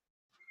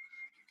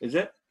 Is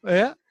it?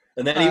 Yeah.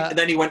 And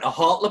then he went to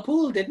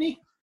Hartlepool, didn't he?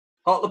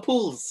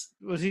 Hartlepool.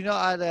 Was he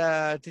not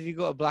at? Did he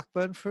go to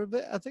Blackburn for a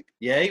bit? I think.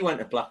 Yeah, he went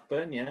to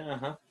Blackburn.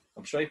 Yeah,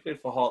 I'm sure he played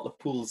for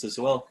Hartlepool as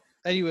well.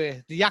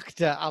 Anyway, the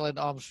actor Alan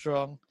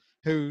Armstrong,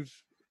 it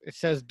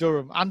says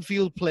Durham,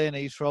 Anfield Plain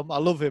he's from. I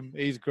love him.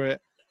 He's great.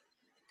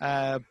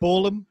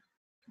 Bolam,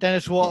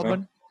 Dennis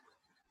Waterman.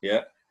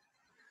 Yeah.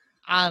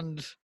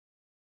 And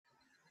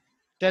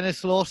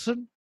Dennis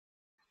Lawson.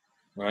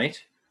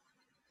 Right.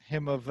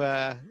 Him of,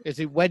 is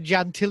it Wedge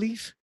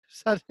Antilles?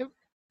 Is that him?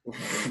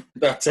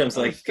 That sounds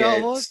like Star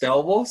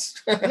Wars.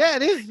 Yeah,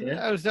 it is.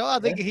 Yeah. I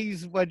think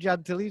he's Wedge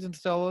Antilles in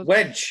Star Wars.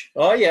 Wedge.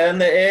 Oh, yeah,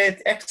 and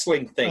the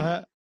X-Wing thing.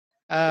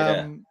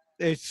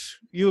 It's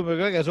Ewan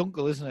McGregor's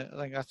uncle, isn't it? I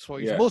think that's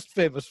what he's most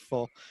famous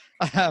for.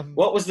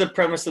 What was the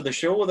premise of the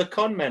show? Were the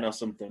con men or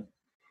something?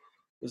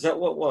 Is that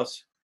what it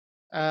was?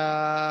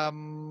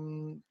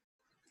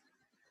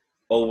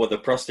 Or were the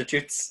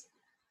prostitutes?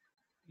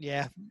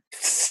 Yeah.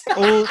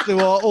 They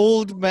were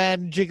old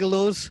men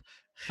gigolos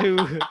who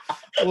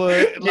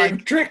were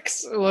like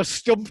tricks. Were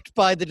stumped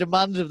by the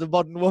demands of the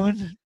modern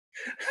woman.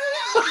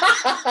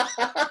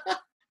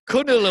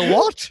 Cunnel a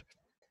what?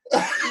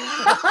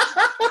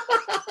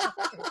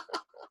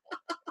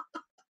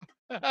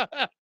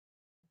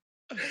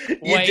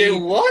 You do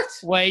what?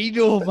 Wait,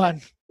 no,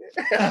 man.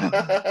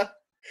 I'm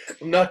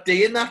not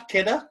doing that,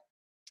 kidder.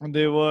 And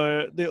they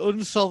were the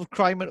Unsolved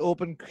Crime and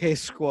Open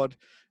Case Squad,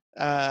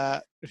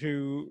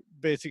 who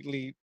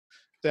basically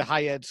they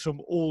hired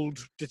some old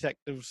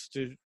detectives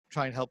to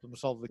try and help them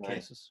solve the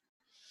cases.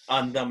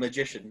 And the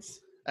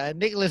magicians.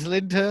 Nicholas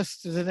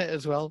Lyndhurst is in it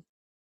as well.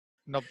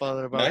 Not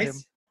bothered about him.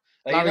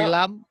 Larry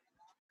Lamb.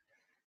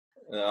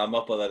 I'm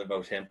not bothered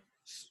about him.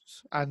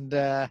 And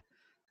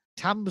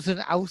Tamsin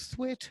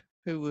Outhwaite,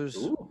 who was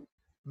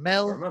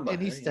Mel in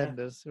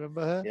EastEnders. Yeah.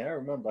 Remember her? Yeah, I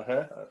remember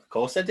her. Of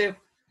course I do.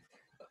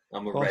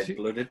 I'm a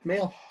red-blooded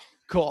male.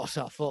 Of course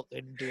I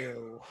fucking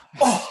do.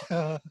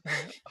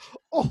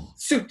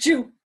 Suit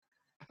you.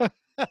 Do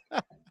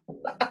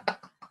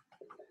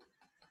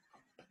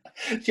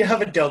you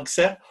have a dog,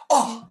 sir?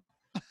 Oh.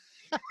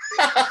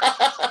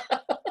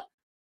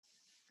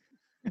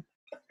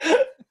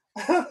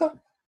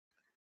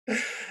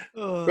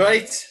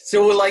 Right,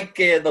 so we like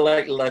the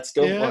that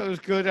stuff. Yeah, it was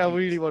good. I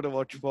really want to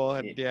watch more,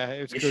 and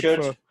it was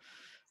good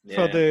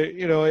for the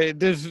it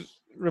does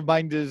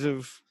remind us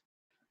of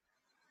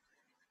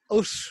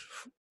us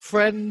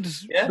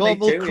friends,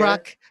 normal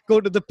crack,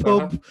 go to the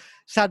pub,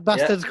 Sad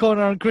Bastards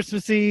Corner on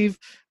Christmas Eve,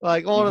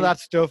 like all of that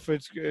stuff.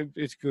 It's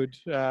good.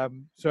 So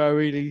I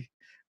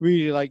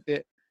really liked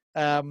it.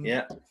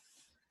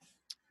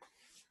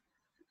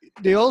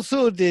 They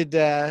also did,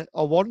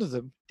 or one of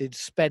them did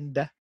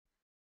Spender.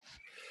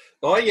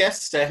 Oh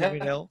yes,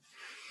 Rodney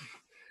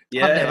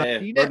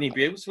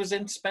Bewes was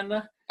in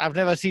Spender. I've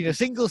never seen a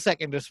single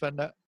second of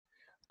Spender.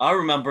 I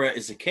remember it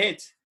as a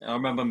kid. I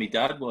remember my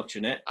dad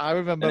watching it. I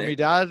remember my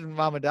dad and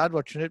mum and dad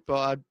watching it, but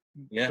I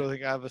don't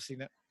think I've ever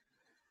seen it.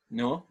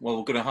 No, well,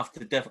 we're gonna have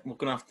to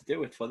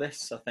do it for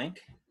this, I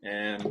think,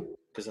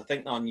 because I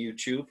think on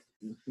YouTube,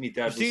 my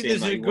dad was saying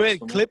there's a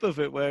great clip of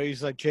it where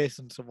he's like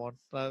chasing someone.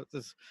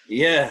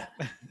 Yeah,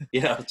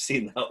 I've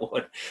seen that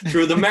one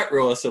through the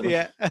metro or something.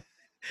 Yeah,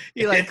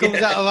 he like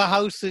comes out of a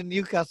house in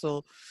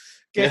Newcastle,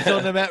 gets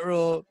on the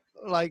metro,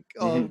 like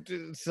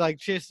it's like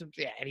chasing.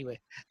 Yeah, anyway.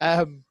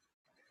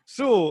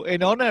 So,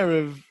 in honor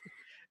of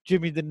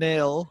Jimmy the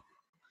Nail,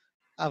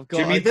 I've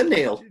got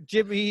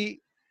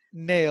Jimmy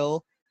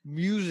Nail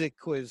music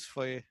quiz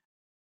for you.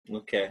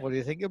 Okay. What do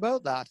you think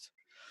about that?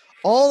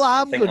 All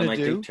I'm going to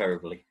do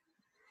terribly.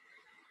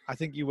 I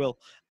think you will.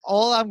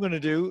 All I'm going to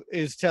do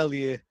is tell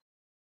you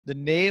the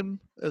name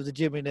of the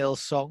Jimmy Nail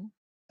song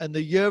and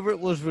the year it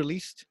was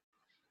released.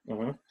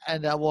 Mm-hmm.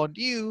 And I want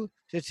you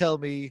to tell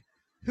me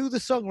who the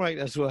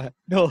songwriters were.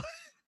 No,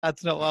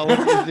 that's not what I want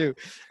you to do.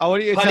 I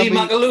want you to tell me...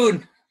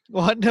 McAloon.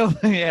 What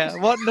number? Yeah,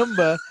 what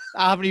number?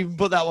 I haven't even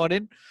put that one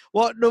in.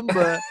 What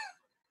number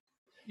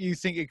you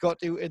think it got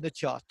to in the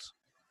chart?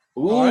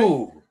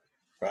 Ooh,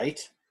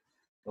 right.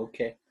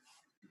 Okay.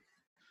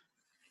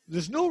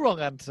 There's no wrong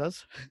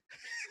answers.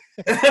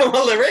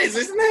 Well, there is,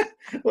 isn't it?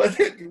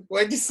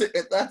 When you say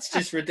that's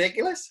just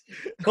ridiculous.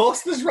 Of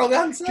course, there's wrong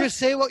answers. Just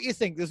say what you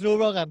think. There's no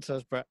wrong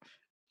answers, Brett.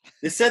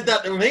 They said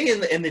that to me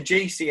in the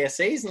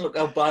GCSEs, and look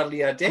how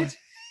badly I did.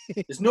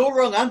 There's no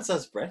wrong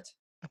answers, Brett.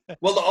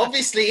 Well, there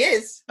obviously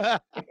is.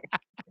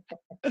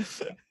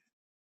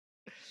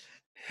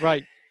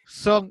 Right.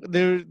 Song.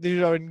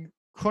 These are in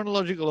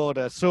chronological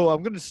order. So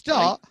I'm going to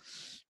start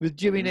with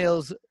Jimmy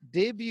Nail's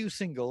debut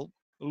single,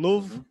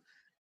 "Love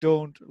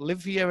Don't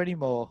Live Here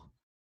Anymore,"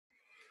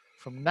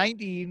 from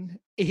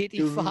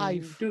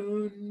 1985.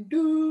 Dun,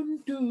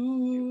 dun,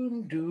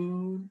 dun,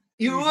 dun.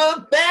 You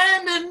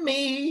abandoned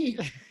me.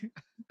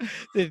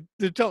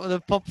 The top of the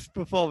Pops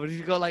performance,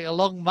 he's got like a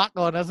long mac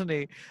on, hasn't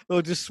he?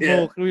 Or just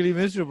smoke, really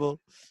miserable.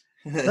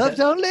 Love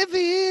don't live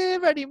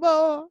here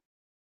anymore.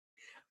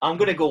 I'm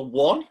going to go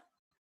 1.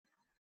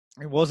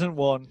 It wasn't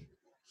 1.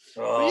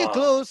 But you're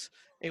close.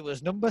 It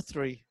was number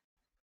 3.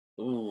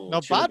 Ooh,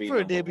 not bad for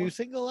a debut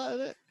single,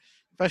 is it?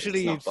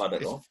 Especially it's not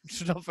bad at all.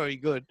 It's not very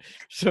good.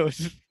 So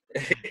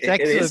It's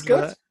excellent. It is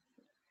good.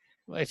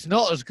 It's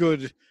not as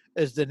good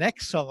as the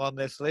next song on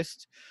this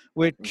list,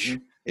 which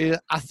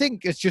I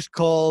think is just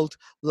called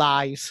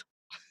Lies.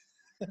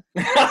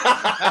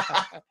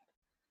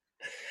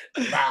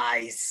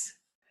 Lies.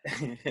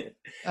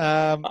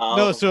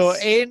 No, so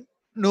Ain't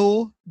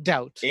No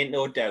Doubt. Ain't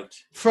No Doubt.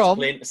 From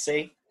Plain to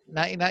see.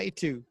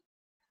 1992.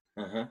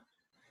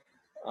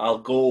 I'll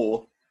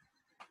go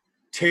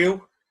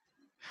 2.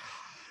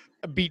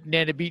 A beaten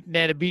and a beaten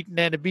and a beaten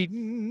and a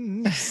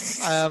beaten.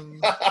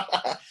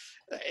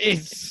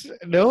 It's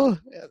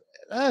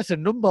that's a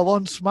number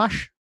 1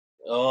 smash.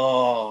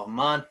 Oh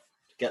man,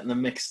 getting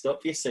them mixed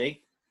up. You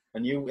see, I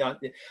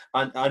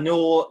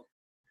know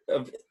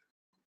of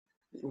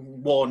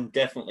one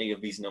definitely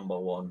of these number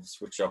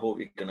 1s, which I hope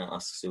you're gonna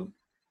ask soon.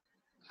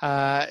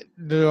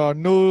 There are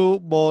no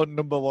more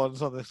number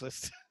 1s on this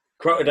list.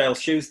 Crocodile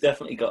Shoes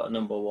definitely got a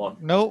number 1.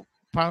 No,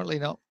 apparently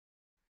not.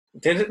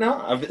 Did it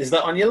not? Is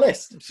that on your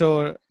list?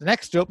 So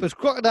next up is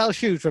Crocodile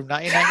Shoes from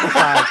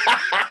 1995.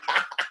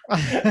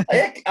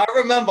 I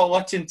remember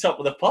watching Top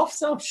of the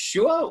Pops. I'm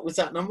sure was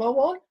that number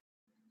 1.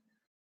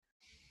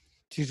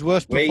 It's his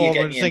worst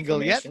performance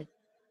single yet.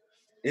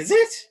 Is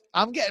it?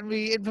 I'm getting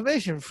the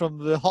information from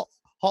the Hot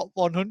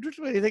 100.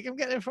 Where do you think I'm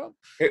getting it from?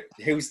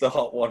 Who's the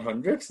Hot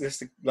 100?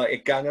 There's like a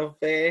gang of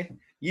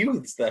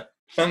youths that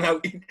hang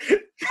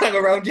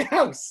around your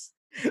house.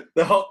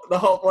 The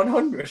Hot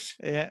 100.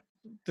 Yeah.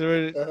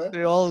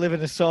 They all live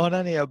in a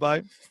sauna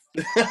nearby.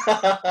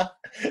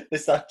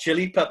 It's that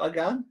chili pepper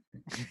gang.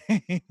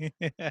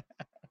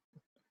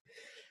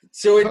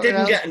 So it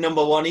didn't get a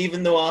number 1,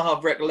 even though I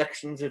have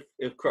recollections of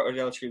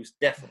Crocodile Shoes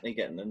definitely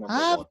getting a number 1.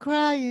 I'm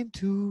crying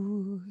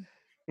too.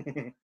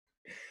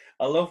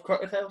 I love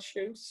Crocodile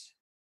Shoes.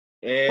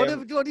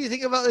 What do you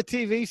think about the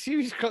TV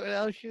series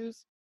Crocodile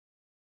Shoes?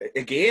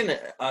 Again,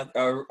 I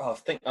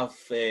think I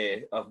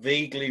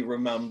vaguely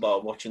remember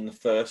watching the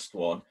first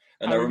one,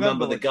 and I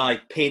remember the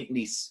guy painting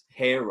his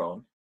hair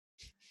on.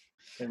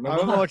 I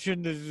remember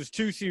watching there's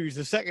 2 series.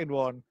 The second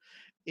one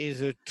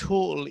is a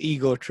total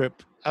ego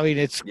trip. I mean,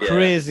 it's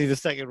crazy. The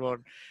second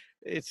one,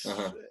 it's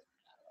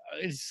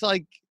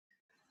like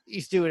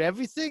he's doing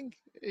everything.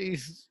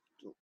 It's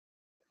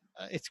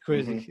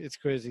crazy. It's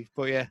crazy.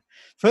 But yeah,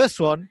 first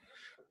one,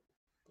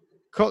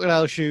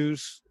 Crocodile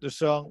Shoes, the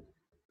song.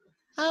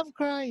 I'm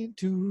crying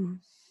too.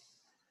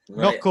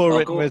 Right. Not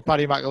co-written with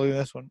Paddy McAloon,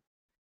 this one.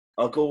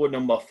 I'll go with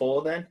number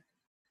 4 then.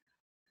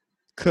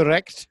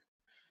 Correct.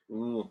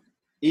 Ooh.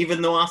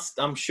 Even though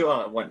I'm sure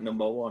I went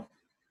number 1.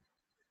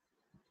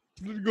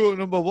 Go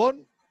number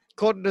 1.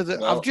 According to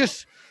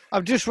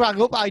I've just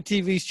rang up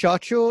ITV's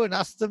chart show and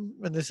asked them,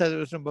 and they said it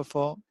was number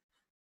 4.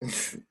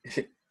 That's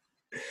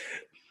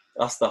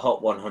the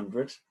Hot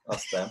 100.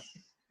 That's them.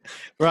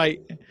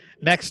 Right.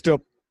 Next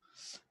up,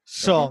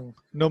 song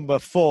number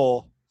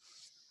 4.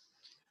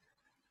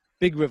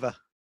 Big River,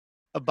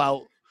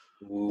 about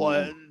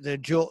the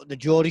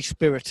Geordie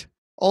spirit,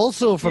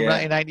 also from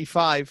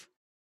 1995.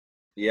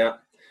 Yeah,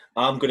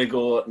 I'm gonna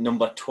go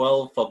number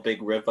 12 for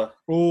Big River.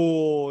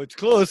 Oh, it's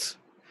close.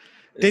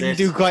 Didn't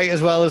do quite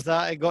as well as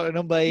that. It got to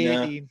number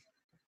 18.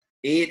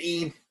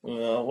 18.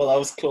 Well, I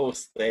was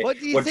close there.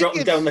 We're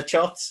dropping down the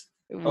charts.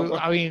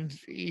 I mean,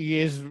 he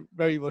is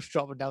very much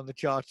dropping down the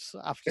charts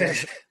after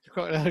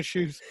Crocodile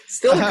Shoes.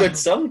 Still a good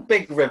song,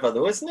 Big River,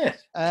 though, isn't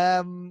it?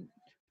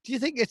 Do you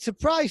think it's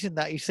surprising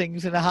that he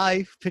sings in a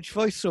high-pitched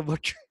voice so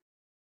much?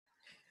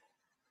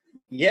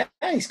 Yeah,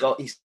 he's got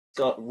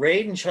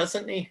range,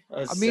 hasn't he?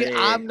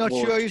 I'm not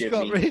sure he's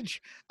got range.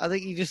 I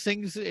think he just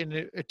sings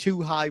in a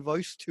too high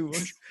voice too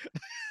much.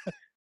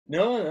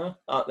 No.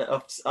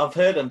 I've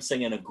heard him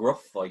sing in a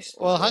gruff voice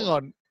before. Well, hang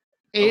on.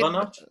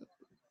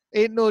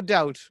 Ain't No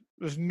Doubt.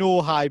 There's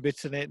no high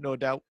bits in Ain't No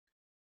Doubt.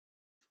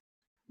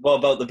 What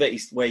about the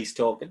bit where he's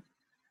talking?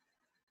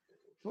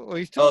 What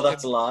he's talking? Oh,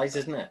 that's Lies,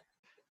 isn't it?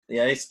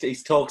 Yeah, he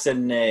talks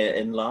in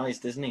Lies,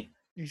 doesn't he?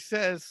 He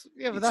says,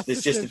 "Yeah, but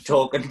that's just a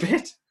talking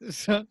bit."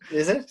 So,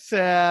 is it?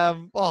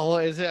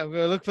 What is it? I'm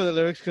going to look for the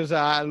lyrics because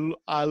I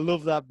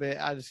love that bit.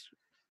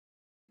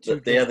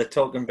 They are the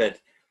talking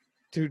bit.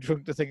 Too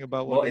drunk to think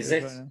about what is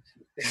it. What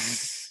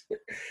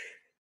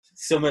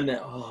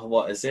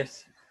is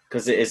it?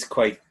 Because it is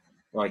quite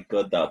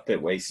good, that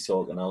bit where he's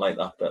talking. I like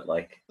that bit.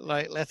 Like,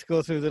 let's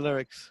go through the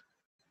lyrics.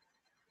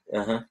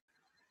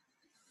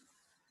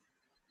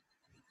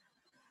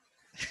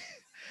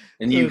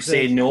 And you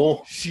say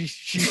no. She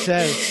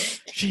says,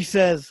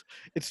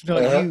 it's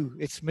not you,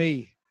 it's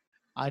me.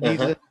 I need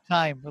a little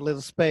time, a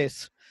little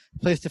space, a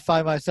place to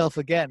find myself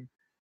again.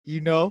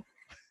 You know?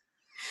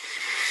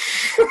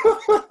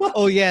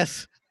 Oh,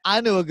 yes.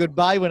 I know a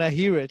goodbye when I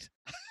hear it.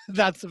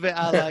 That's the bit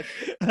I like.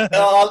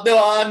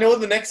 No, I know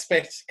the next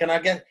bit. Can I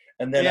get...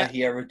 And then I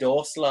hear a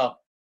door slam.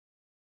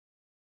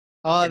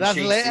 Oh, that's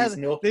later.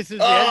 No. This is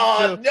the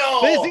end. So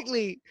no!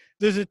 Basically,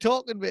 there's a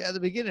talking bit at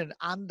the beginning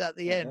and at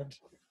the end.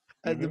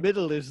 And the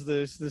middle is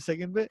the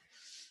singing bit.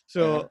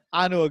 So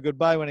I know a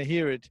goodbye when I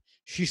hear it.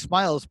 She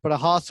smiles, but her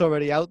heart's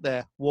already out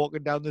there,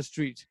 walking down the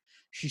street.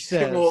 She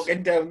says...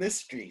 Walking down the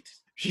street.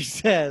 She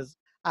says,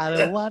 I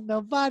don't want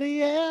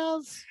nobody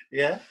else.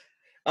 Yeah.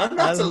 And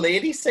that's a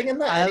lady singing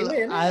that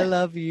anyway. I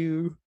love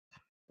you.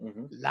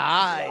 Mm-hmm.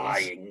 Lies.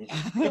 Lying.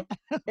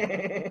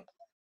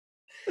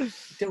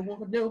 Don't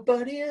want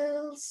nobody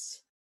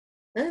else.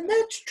 And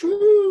that's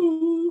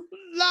true.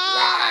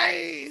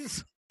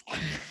 Lies.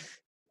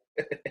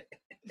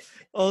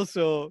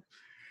 Also,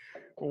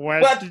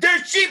 what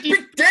does she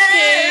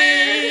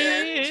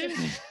pretend?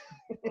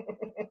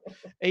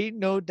 Ain't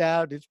no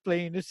doubt it's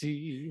plain to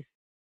see.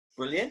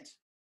 Brilliant.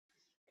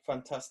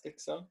 Fantastic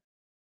song.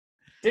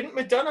 Didn't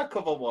Madonna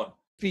cover one?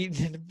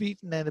 Beating and a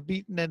beating and a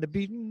beating and a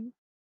beating.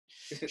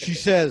 She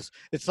says,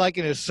 it's like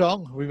in a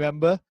song,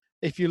 remember?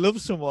 If you love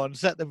someone,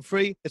 set them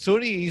free. It's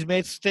only his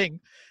mate Sting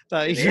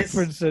that he's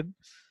referencing.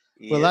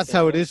 Well, that's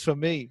how it is for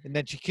me. And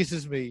then she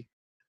kisses me.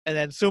 And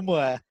then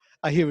somewhere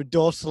I hear a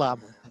door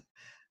slam.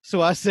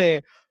 So I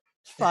say,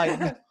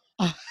 fine.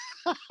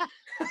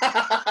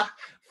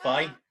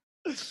 Fine.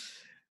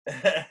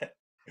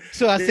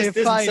 So I say,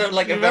 this fine. Doesn't sound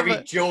like a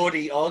very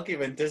Geordie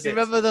argument, does it?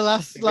 Remember the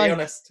last to line? Be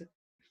honest.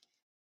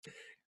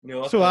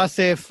 No, so I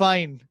say,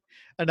 fine.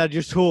 And I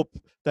just hope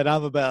that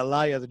I'm a better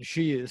liar than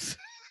she is.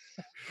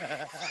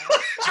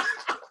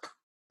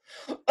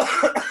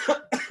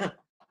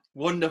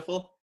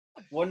 Wonderful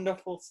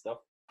stuff.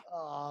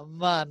 Oh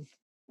man,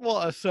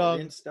 what a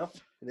song! Stuff.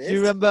 Do you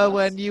remember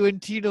when you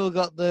and Tino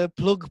got the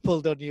plug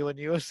pulled on you when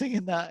you were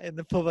singing that in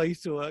the pub I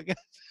used to work at?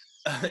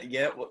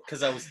 Yeah,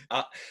 because I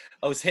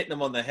was hitting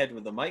him on the head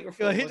with the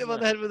microphone. I hit him on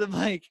the head with the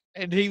mic,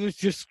 and he was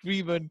just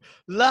screaming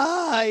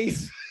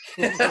lies.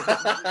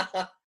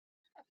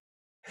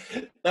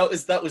 that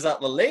was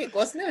at the lake,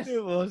 wasn't it?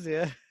 It was,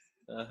 yeah.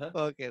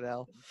 Fucking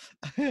hell.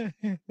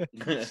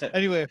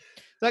 Anyway,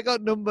 that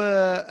got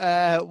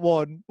number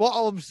 1. What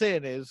all I'm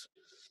saying is,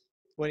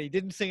 when he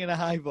didn't sing in a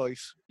high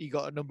voice, he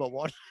got a number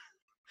 1.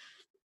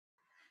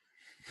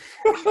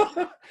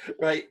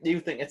 Right,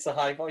 you think it's a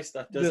high voice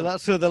that doesn't?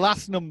 So the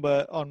last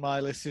number on my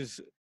list is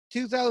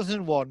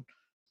 2001,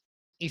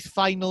 his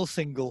final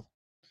single.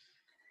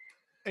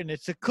 And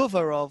it's a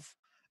cover of,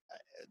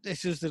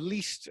 this is the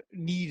least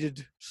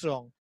needed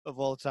song of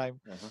all time.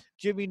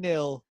 Jimmy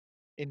Nail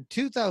in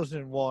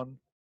 2001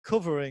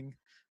 covering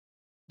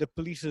The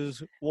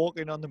Police's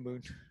Walking on the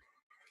Moon.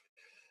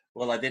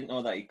 Well, I didn't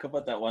know that he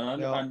covered that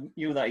one. I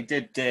knew that he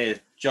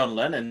did John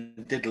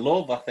Lennon did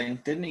Love, I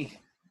think, didn't he?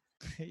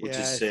 Which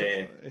is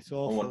it's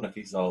awful. on one of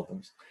his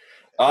albums.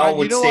 I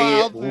would say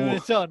what album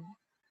it's on?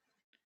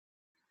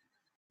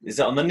 Is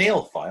it on the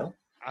Neil file?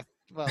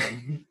 Well,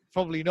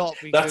 probably not,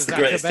 because that's the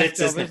greatest best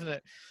hits, isn't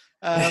it?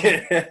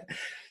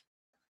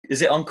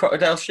 Is it on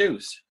Crocodile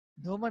Shoes?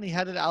 No, man, he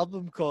had an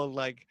album called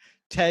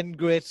 10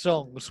 Great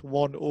Songs,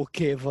 1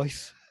 Okay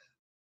Voice.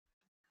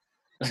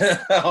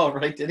 Oh,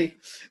 right, did he?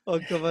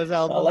 On covers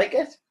album. I like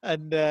it.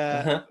 And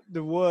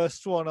the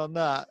worst one on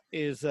that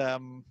is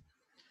The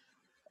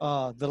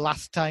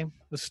Last Time,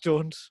 The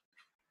Stones.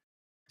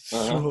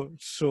 So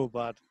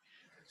bad.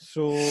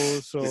 So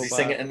Does he bad.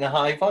 sing it in a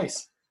high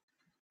voice?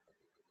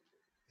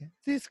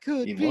 This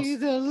could be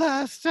the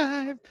last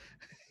time.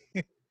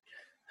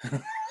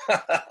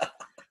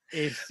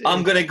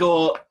 I'm going to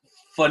go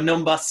for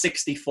number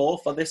 64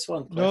 for this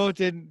one. Cliff. No,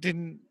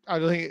 didn't. I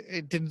don't think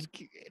it didn't.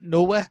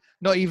 Nowhere.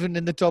 Not even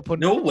in the top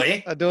 100. No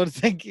way. I don't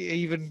think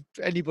even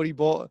anybody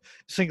bought a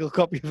single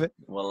copy of it.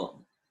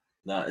 Well,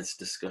 that is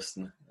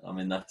disgusting. I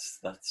mean,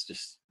 that's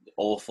just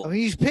awful. I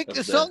mean, he's picked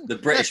a song. The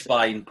British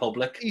buying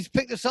public. He's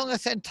picked a song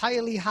that's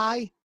entirely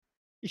high.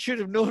 He should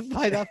have known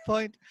by that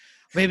point.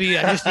 Maybe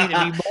I just need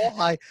to be more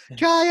high.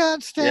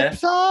 Giant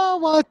steps are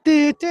what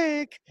they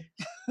take.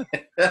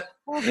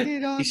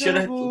 He should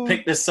have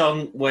picked a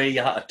song where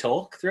you had to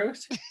talk through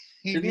it.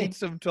 He needs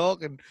some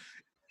talking.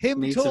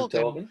 Him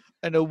talking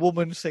and a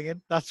woman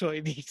singing. That's what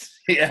he needs.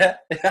 Yeah.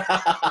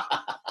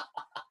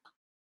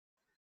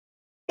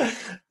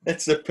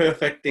 It's the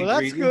perfect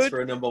ingredients for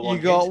a number 1.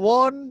 You got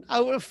 1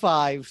 out of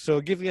 5, so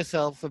give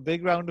yourself a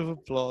big round of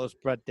applause,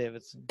 Brad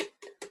Davidson.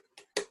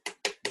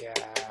 Yeah.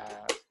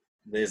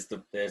 There's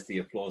the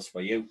applause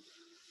for you.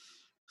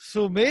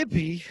 So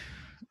maybe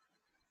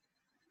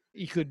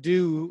he could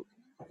do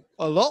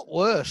a lot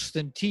worse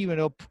than teaming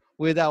up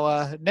with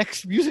our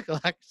next musical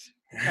act.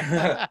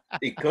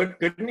 He could,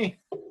 couldn't he?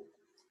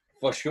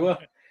 For sure.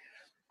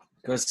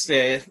 Because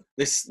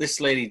this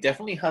lady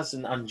definitely has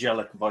an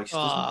angelic voice,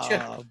 doesn't she?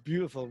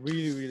 Beautiful.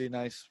 Really, really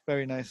nice.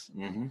 Very nice.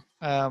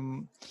 Mm-hmm.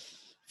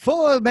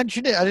 Before I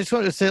mention it, I just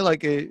wanted to say,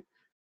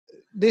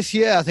 this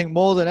year, I think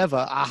more than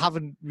ever, I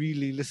haven't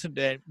really listened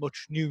to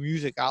much new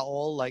music at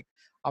all.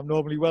 I'm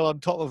normally well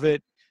on top of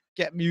it,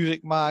 get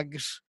music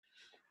mags,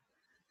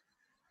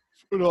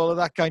 and all of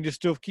that kind of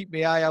stuff, keep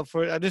my eye out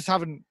for it. I just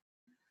haven't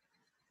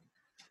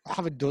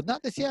done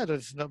that this year.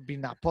 It's not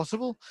been that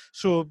possible.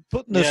 So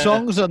putting the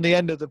songs on the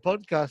end of the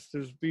podcast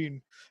has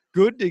been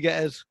good to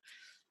get us.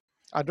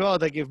 I'd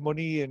rather give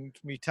money and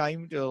me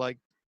time to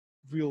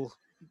real,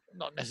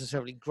 not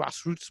necessarily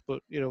grassroots,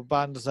 but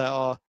bands that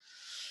are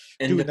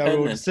doing their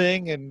own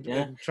thing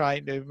and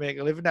trying to make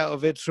a living out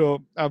of it.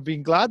 So I've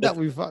been glad that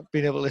we've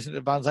been able to listen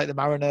to bands like the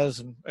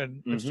Mariners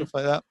and stuff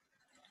like that.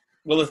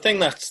 Well, the thing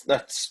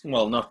that's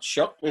not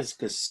shocked is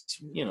because,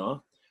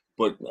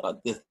 but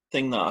the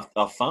thing that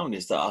I've found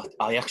is that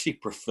I actually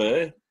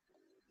prefer,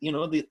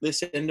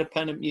 this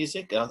independent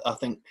music. I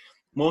think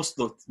most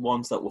of the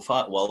ones that we've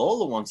had, all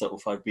the ones that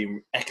we've had, have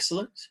been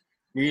excellent,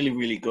 really,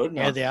 really good.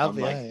 Yeah, they have.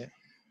 Yeah.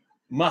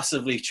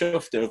 Massively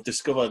chuffed to have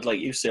discovered,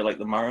 like you say, like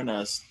the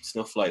Mariners,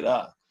 stuff like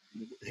that,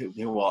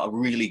 who are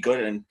really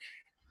good, and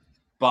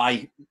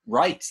by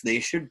rights they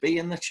should be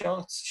in the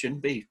charts.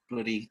 Shouldn't be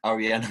bloody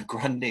Ariana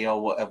Grande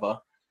or whatever.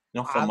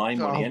 Not for my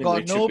money anyway.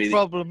 I've got no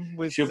problem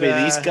with. Should be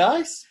these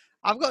guys.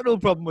 I've got no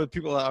problem with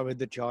people that are in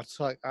the charts.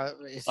 Like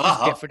it's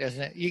just different,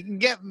 isn't it? You can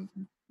get,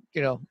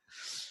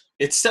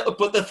 It's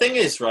but the thing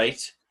is,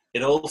 right?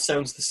 It all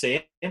sounds the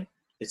same.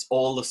 It's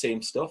all the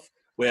same stuff.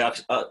 Where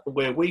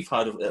we've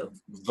had a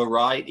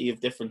variety of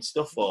different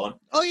stuff on.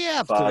 Oh yeah,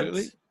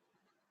 absolutely.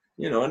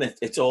 And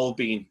it's all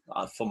been,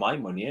 for my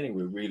money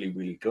anyway, really,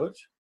 really good.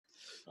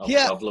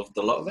 I've loved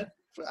a lot of it.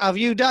 Have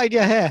you dyed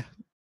your hair?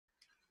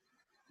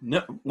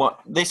 No, what,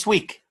 this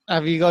week?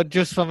 Have you got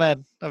Just for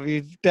Men? Have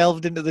you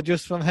delved into the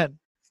Just for Men?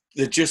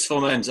 The Just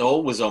for Men's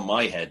always on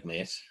my head,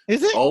 mate.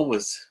 Is it?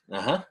 Always.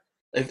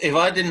 If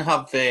I didn't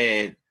have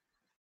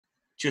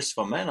Just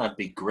for Men, I'd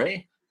be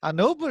grey. I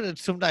know, but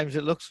sometimes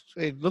it looks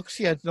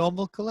your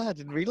normal colour. I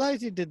didn't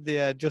realise you did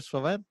the Just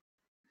for Men.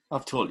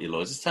 I've told you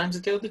loads of times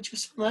to do the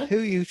Just for Men. Who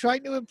are you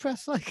trying to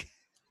impress, like?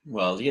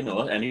 Well,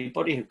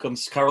 anybody who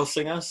comes carol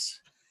singers.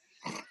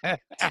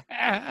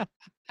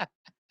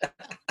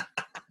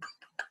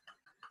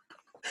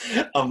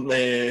 I'm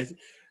the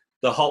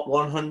Hot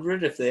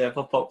 100 if they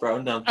ever pop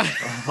round. I'm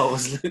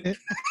always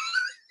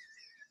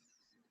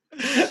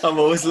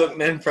looking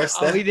to impress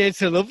them. We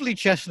did a lovely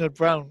chestnut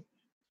brown.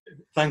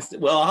 Thanks.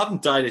 I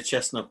haven't dyed it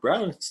chestnut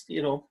brown. It's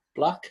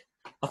black.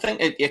 I think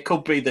it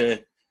could be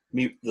the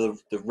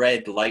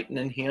red lighting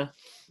in here.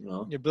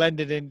 You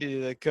blended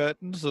into the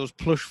curtains, those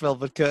plush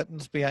velvet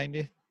curtains behind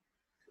you.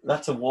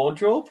 That's a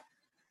wardrobe.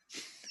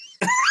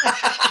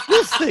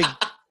 This thing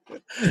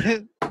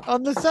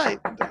on the side,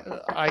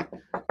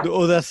 the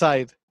other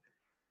side.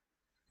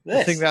 This?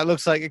 The thing that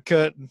looks like a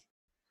curtain.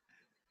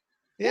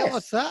 Yeah, yes.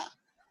 What's that?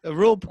 A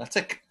robe. That's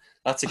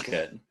a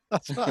curtain.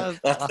 That's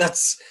what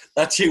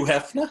that's Hugh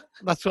Hefner.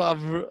 That's what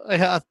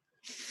I've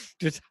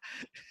just.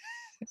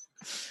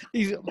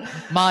 He's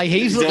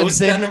looking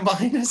thin.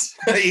 Behind us.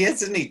 He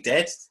is, isn't he?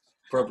 Dead.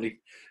 Probably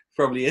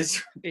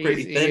is.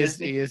 Pretty thin.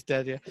 He is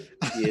dead. Yeah.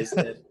 He is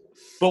dead.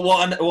 But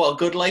what a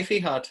good life he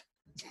had.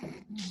 I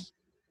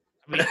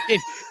mean,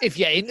 if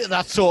you're into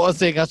that sort of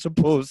thing, I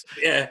suppose.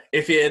 Yeah,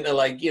 if you're into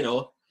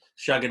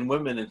shagging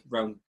women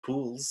around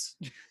pools.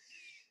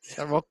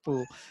 A rock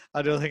pool.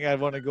 I don't think I'd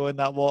want to go in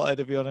that water,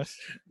 to be honest.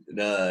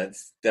 No,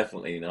 it's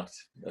definitely not.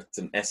 That's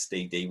an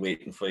STD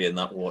waiting for you in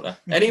that water.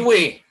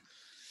 Anyway.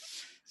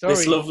 Sorry.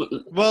 This lovely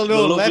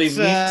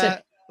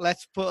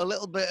let's put a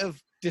little bit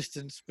of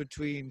distance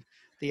between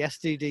the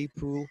STD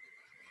pool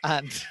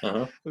and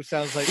who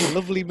sounds like a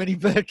lovely mini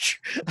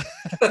birch.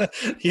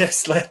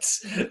 Yes,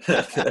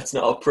 that's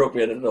not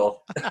appropriate at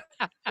all.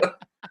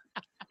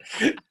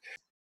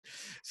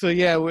 So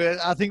yeah,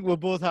 I think we're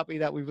both happy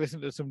that we've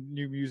listened to some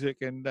new music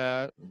and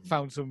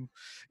found some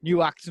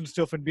new acts and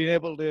stuff, and been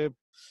able to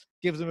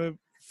give them a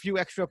few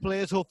extra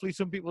players. Hopefully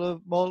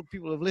more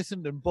people have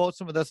listened and bought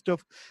some of that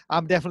stuff.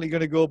 I'm definitely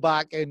going to go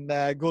back and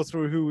go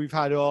through who we've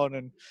had on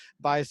and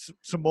buy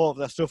some more of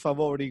that stuff. I've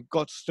already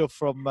got stuff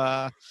from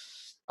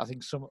I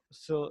think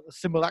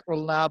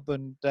Simulacral Nab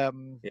and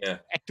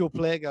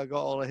Ectoplague. I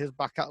got all of his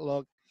back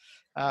catalogue.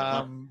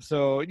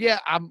 So yeah,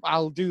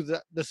 I'll do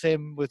the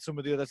same with some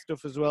of the other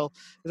stuff as well,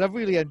 because I've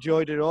really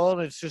enjoyed it all,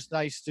 and it's just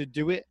nice to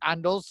do it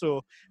and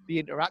also be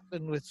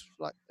interacting with,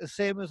 like the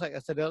same as like I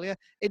said earlier,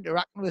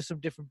 interacting with some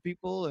different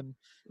people and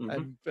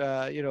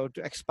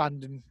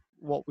expanding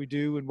what we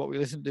do and what we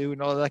listen to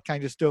and all that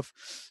kind of stuff.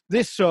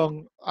 This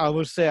song, I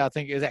will say, I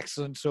think is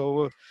excellent. So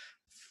we're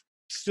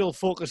still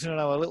focusing on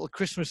our little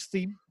Christmas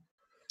theme.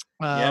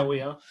 Yeah,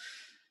 we are.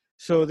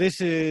 So this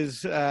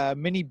is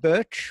Minnie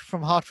Birch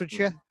from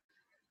Hertfordshire.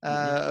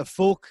 A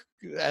folk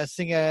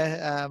singer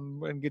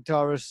and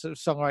guitarist,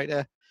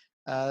 songwriter.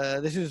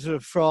 This is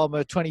from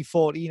a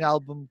 2014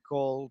 album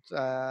called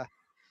The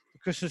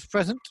Christmas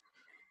Present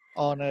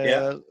on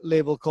a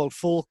label called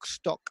Folk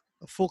Stock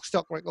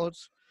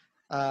Records.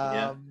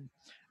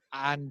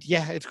 And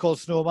yeah, it's called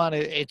Snowman.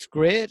 It's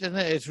great, isn't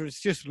it?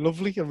 It's just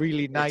lovely, a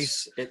really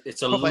nice.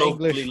 It's a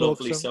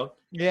lovely song.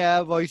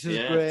 Yeah, voice is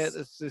great.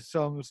 The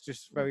song's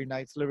just very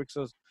nice. Lyrics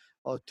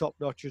are top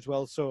notch as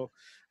well. So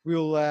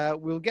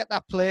we'll get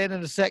that playing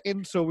in a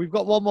second. So we've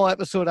got one more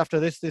episode after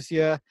this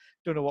year.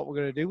 Don't know what we're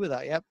going to do with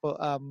that yet, but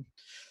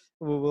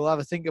we'll have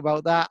a think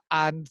about that.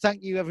 And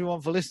thank you everyone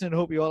for listening.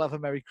 Hope you all have a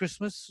Merry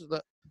Christmas.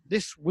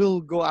 This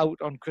will go out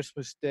on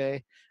Christmas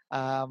Day,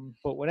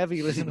 but whenever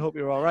you listen, hope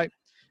you're all right.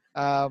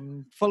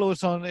 Follow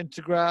us on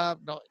Instagram.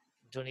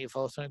 Don't need to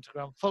follow us on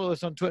Instagram. Follow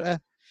us on Twitter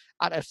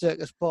at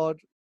FCircusPod.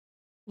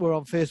 We're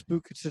on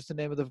Facebook. It's just the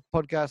name of the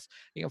podcast.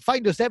 You can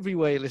find us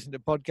everywhere you listen to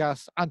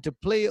podcasts. And to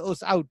play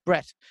us out,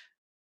 Brett,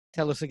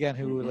 tell us again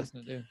who we're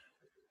listening to.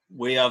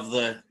 we have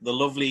the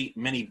lovely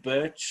Minnie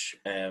Birch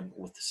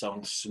with the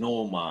song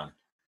Snowman.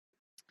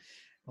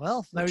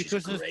 Well, Merry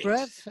Christmas,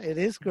 Brett. It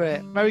is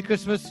great. Merry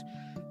Christmas.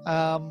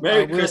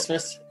 Merry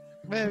Christmas.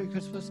 Merry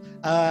Christmas.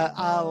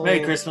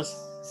 Merry Christmas.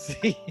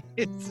 See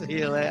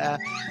you later.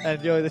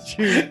 Enjoy the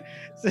tune.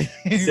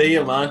 See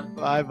you, man.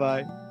 Bye-bye.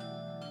 You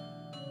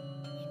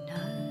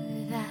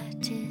know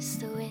that it's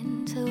the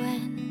winter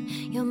when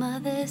your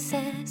mother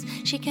says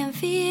she can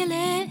feel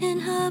it in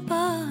her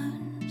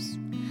bones.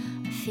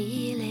 I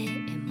feel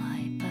it in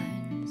my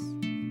bones.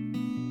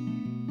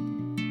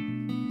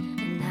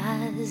 And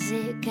as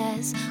it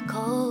gets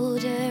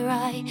colder,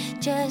 I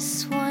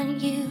just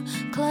want you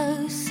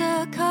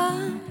closer,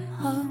 come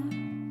home.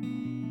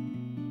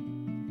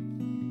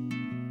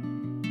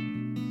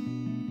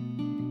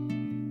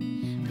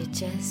 But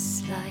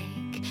just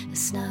like a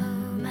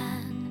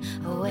snowman,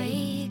 I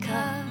wake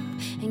up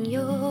and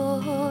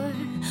your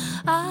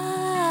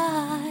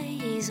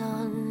eyes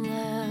on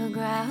the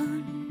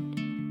ground.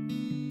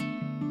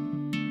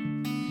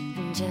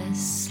 And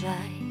just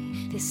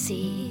like this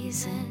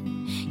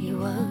season, you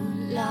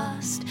won't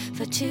last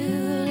for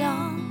too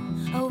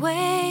long. I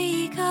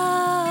wake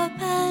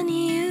up and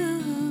you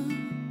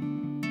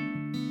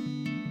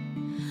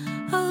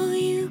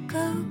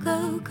go,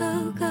 go,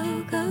 go, go,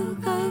 go, go,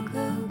 go,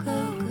 go,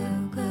 go,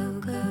 go,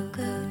 go,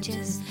 go,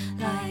 just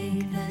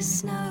like the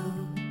snow.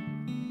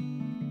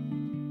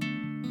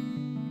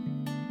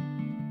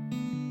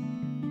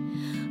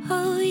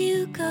 Oh,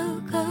 you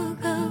go, go,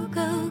 go,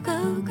 go,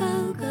 go,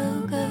 go,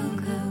 go, go,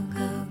 go,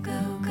 go,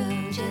 go,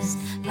 go, just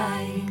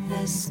like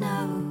the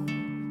snow.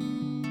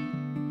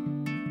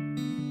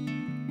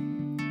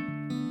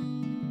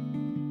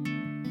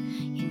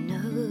 You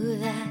know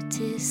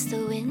that it's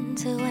the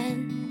winter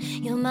when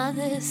your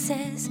mother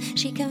says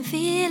she can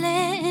feel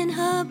it in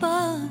her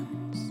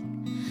bones.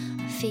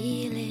 I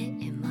feel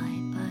it in my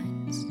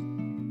bones.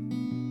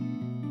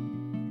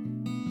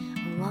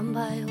 And one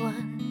by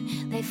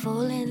one, they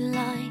fall in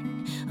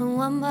line. And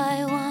one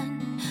by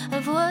one,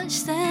 I've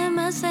watched them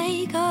as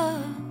they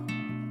go.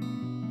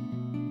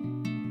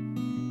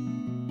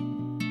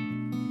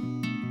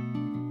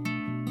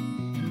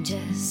 And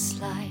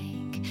just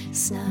like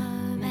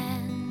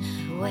snowmen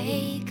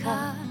wake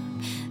up,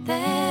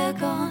 they're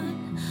gone.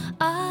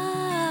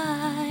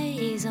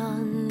 Eyes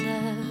on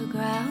the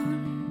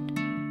ground.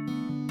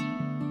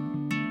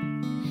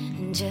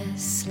 And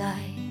just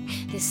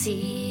like the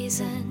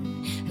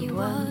season, you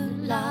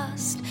won't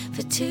last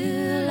for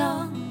too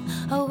long.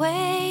 I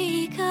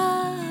wake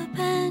up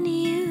and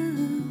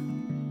you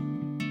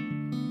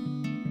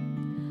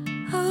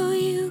go,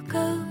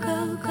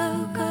 go,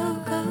 go, go,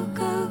 go,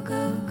 go,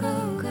 go,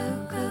 go,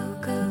 go, go,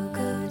 go,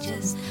 go,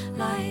 just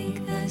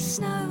like the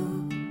snow.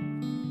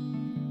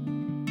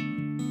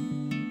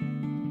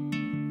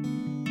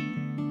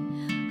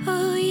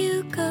 Oh,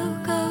 you go,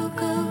 go,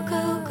 go,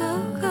 go,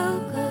 go, go,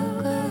 go,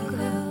 go,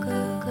 go,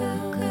 go,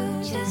 go,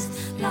 go, just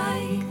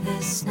like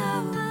the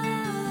snow.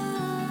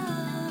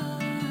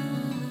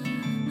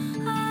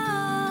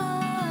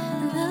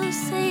 And they'll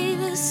say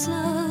the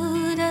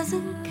snow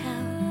doesn't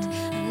count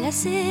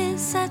unless it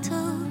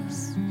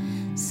settles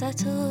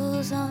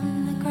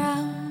on the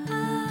ground.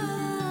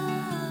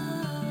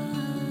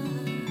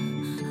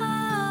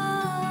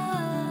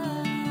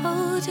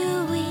 Oh,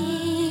 do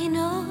we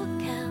not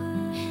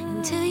count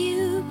until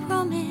you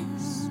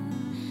promise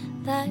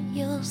that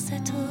you'll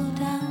settle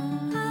down?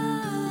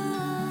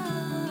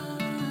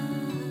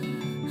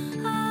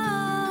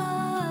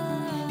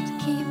 To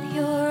keep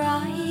your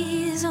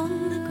eyes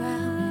on the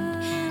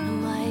ground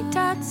and my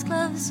dad's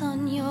gloves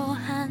on your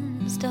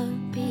hands,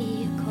 don't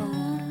be a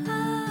cold.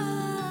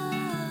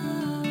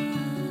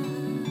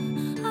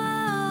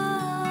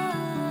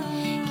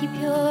 Keep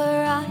your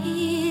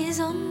eyes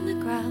on the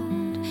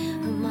ground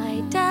and my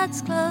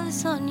dad's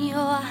gloves on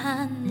your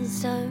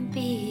hands, don't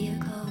be a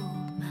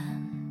cold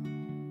man.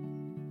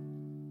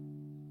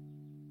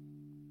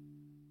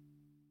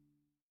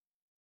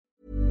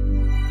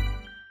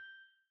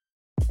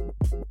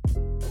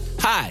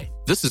 Hi,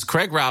 this is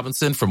Craig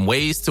Robinson from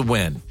Ways to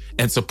Win,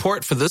 and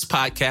support for this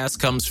podcast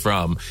comes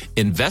from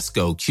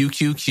Invesco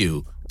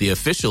QQQ, the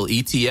official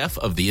ETF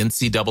of the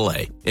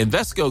NCAA.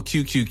 Invesco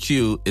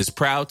QQQ is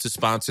proud to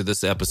sponsor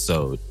this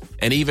episode,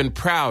 and even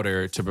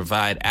prouder to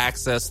provide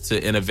access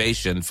to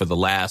innovation for the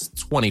last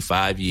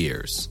 25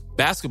 years.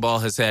 Basketball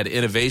has had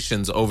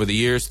innovations over the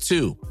years,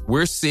 too.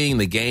 We're seeing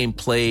the game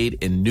played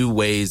in new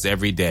ways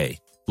every day.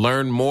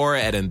 Learn more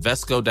at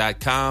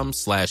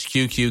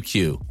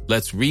Invesco.com/QQQ.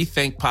 Let's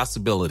rethink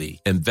possibility.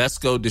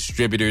 Invesco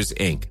Distributors,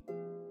 Inc.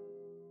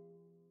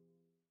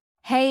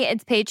 Hey,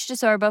 it's Paige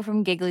DeSorbo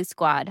from Giggly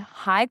Squad.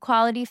 High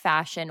quality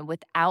fashion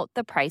without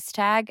the price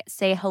tag.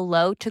 Say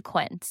hello to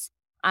Quince.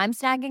 I'm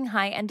snagging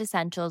high-end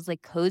essentials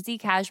like cozy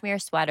cashmere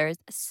sweaters,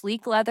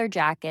 sleek leather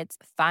jackets,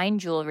 fine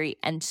jewelry,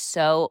 and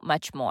so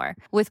much more.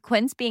 With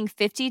Quince being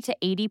 50 to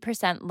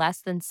 80%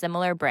 less than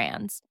similar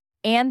brands.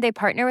 And they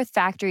partner with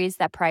factories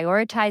that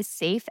prioritize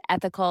safe,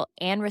 ethical,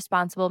 and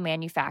responsible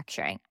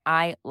manufacturing.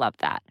 I love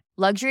that.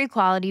 Luxury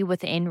quality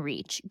within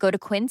reach. Go to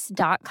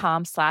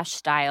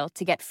quince.com/style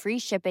to get free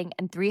shipping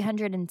and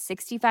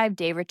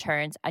 365-day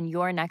returns on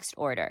your next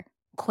order.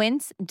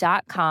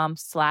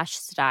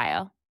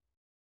 Quince.com/style.